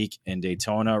Kart Week in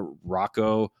Daytona,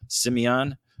 Rocco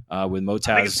Simeon with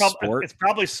Motaz Sport. It's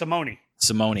probably Simone.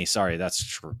 Simone, sorry, that's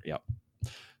true. Yep.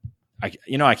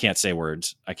 I can't say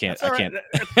words. I can't.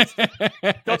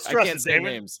 Don't stress it, David.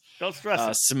 Names. Don't stress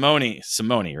it.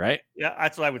 Simone, right? Yeah,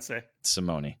 that's what I would say.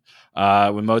 Simone.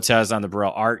 With Motaz on the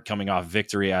Burrell Art coming off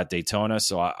victory at Daytona.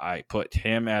 So I put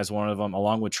him as one of them,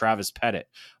 along with Travis Pettit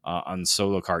on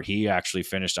solo kart. He actually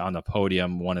finished on the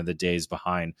podium one of the days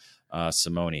behind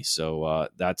Simone. So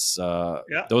those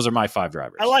are my 5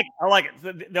 drivers. I like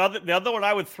it. The other one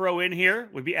I would throw in here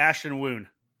would be Ashton Woon.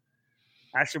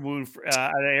 Ashton Woon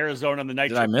out of Arizona on the night.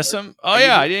 Did I miss him? Oh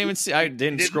yeah, I didn't even see. I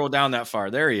didn't scroll down that far.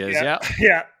 There he is.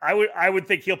 Yeah. I would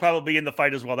think he'll probably be in the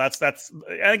fight as well. That's.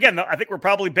 And again, I think we're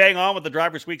probably bang on with the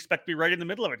drivers we expect to be right in the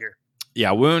middle of it here.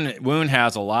 Yeah, Woon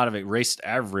has a lot of it raced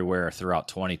everywhere throughout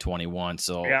 2021.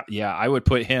 So yeah, I would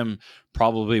put him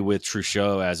probably with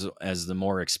Truchot as the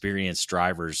more experienced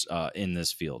drivers in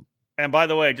this field. And by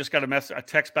the way, I just got a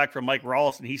text back from Mike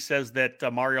Rollison. He says that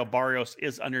Mario Barrios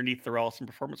is underneath the Rollison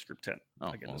Performance Group 10.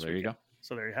 Oh, well, there you go.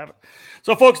 So there you have it.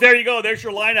 So, folks, there you go. There's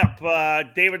your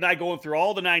lineup. David and I going through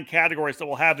all the 9 categories that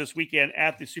we'll have this weekend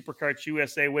at the SuperKarts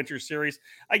USA Winter Series.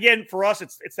 Again, for us,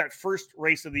 it's that first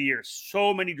race of the year.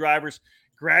 So many drivers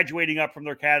graduating up from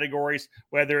their categories,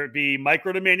 whether it be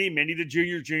micro to mini, mini to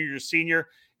junior, junior to senior.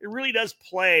 It really does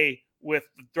play with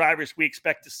the drivers we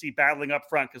expect to see battling up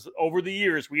front, because over the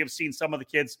years we have seen some of the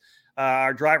kids,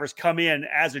 our drivers, come in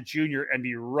as a junior and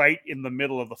be right in the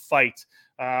middle of the fight.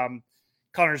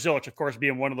 Connor Zilich, of course,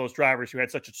 being one of those drivers who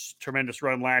had such a tremendous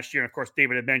run last year. And of course,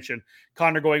 David had mentioned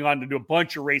Connor going on to do a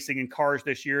bunch of racing in cars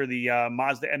this year, the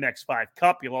Mazda MX-5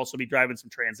 Cup. He'll also be driving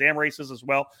some Trans Am races as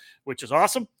well, which is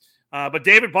awesome. But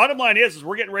David, bottom line is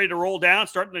we're getting ready to roll down,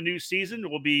 starting the new season.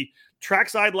 It will be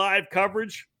trackside live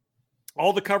coverage,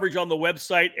 all the coverage on the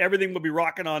website. Everything will be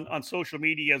rocking on social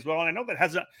media as well. And I know that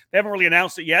they haven't really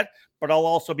announced it yet, but I'll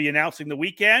also be announcing the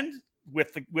weekend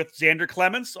with Xander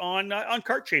Clements on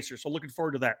Kart Chaser. So looking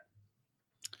forward to that.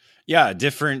 Yeah,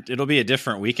 it'll be a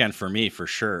different weekend for me for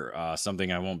sure.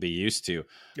 Something I won't be used to.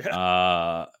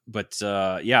 Yeah.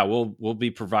 We'll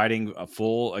be providing a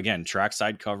full, again,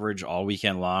 trackside coverage all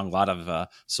weekend long. A lot of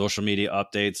social media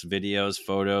updates, videos,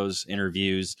 photos,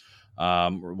 interviews.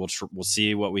 We'll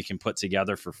see what we can put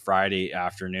together for Friday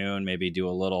afternoon. Maybe do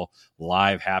a little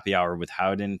live happy hour with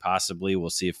Howden. Possibly, we'll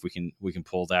see if we can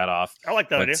pull that off. I like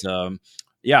that idea.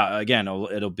 Again,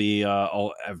 it'll be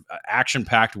an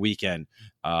action-packed weekend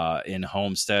in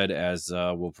Homestead, as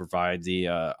we'll provide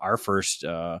our first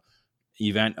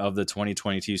event of the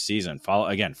 2022 season.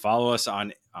 Follow us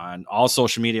on all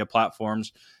social media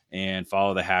platforms, and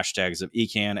follow the hashtags of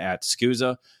ECAN at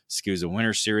SCUSA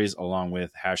Winter Series, along with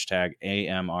hashtag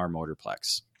AMR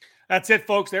Motorplex. That's it,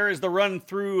 folks. There is the run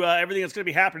through everything that's going to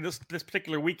be happening this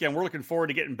particular weekend. We're looking forward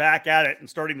to getting back at it and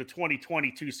starting the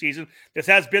 2022 season. This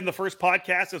has been the first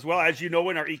podcast, as well as you know,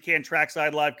 in our ECAN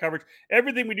Trackside Live coverage.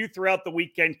 Everything we do throughout the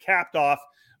weekend capped off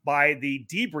by the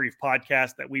debrief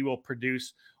podcast that we will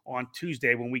produce on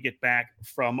Tuesday when we get back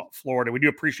from Florida. We do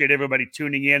appreciate everybody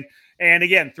tuning in. And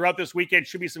again, throughout this weekend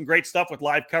should be some great stuff with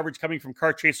live coverage coming from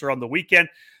Kart Chaser on the weekend.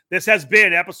 This has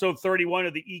been episode 31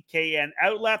 of the EKN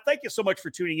Outlet. Thank you so much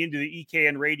for tuning into the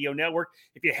EKN Radio Network.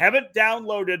 If you haven't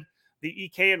downloaded the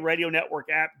EKN Radio Network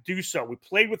app, do so. We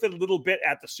played with it a little bit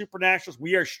at the Super Nationals.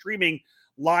 We are streaming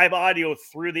live audio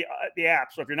through the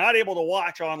app. So if you're not able to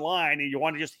watch online and you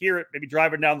want to just hear it, maybe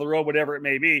driving down the road, whatever it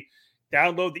may be,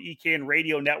 download the EKN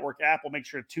Radio Network app. We'll make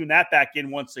sure to tune that back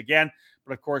in once again.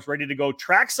 But, of course, ready to go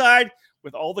trackside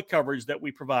with all the coverage that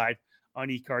we provide on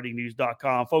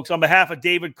ekartingnews.com. Folks, on behalf of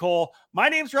David Cole, my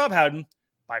name's Rob Howden.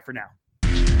 Bye for now.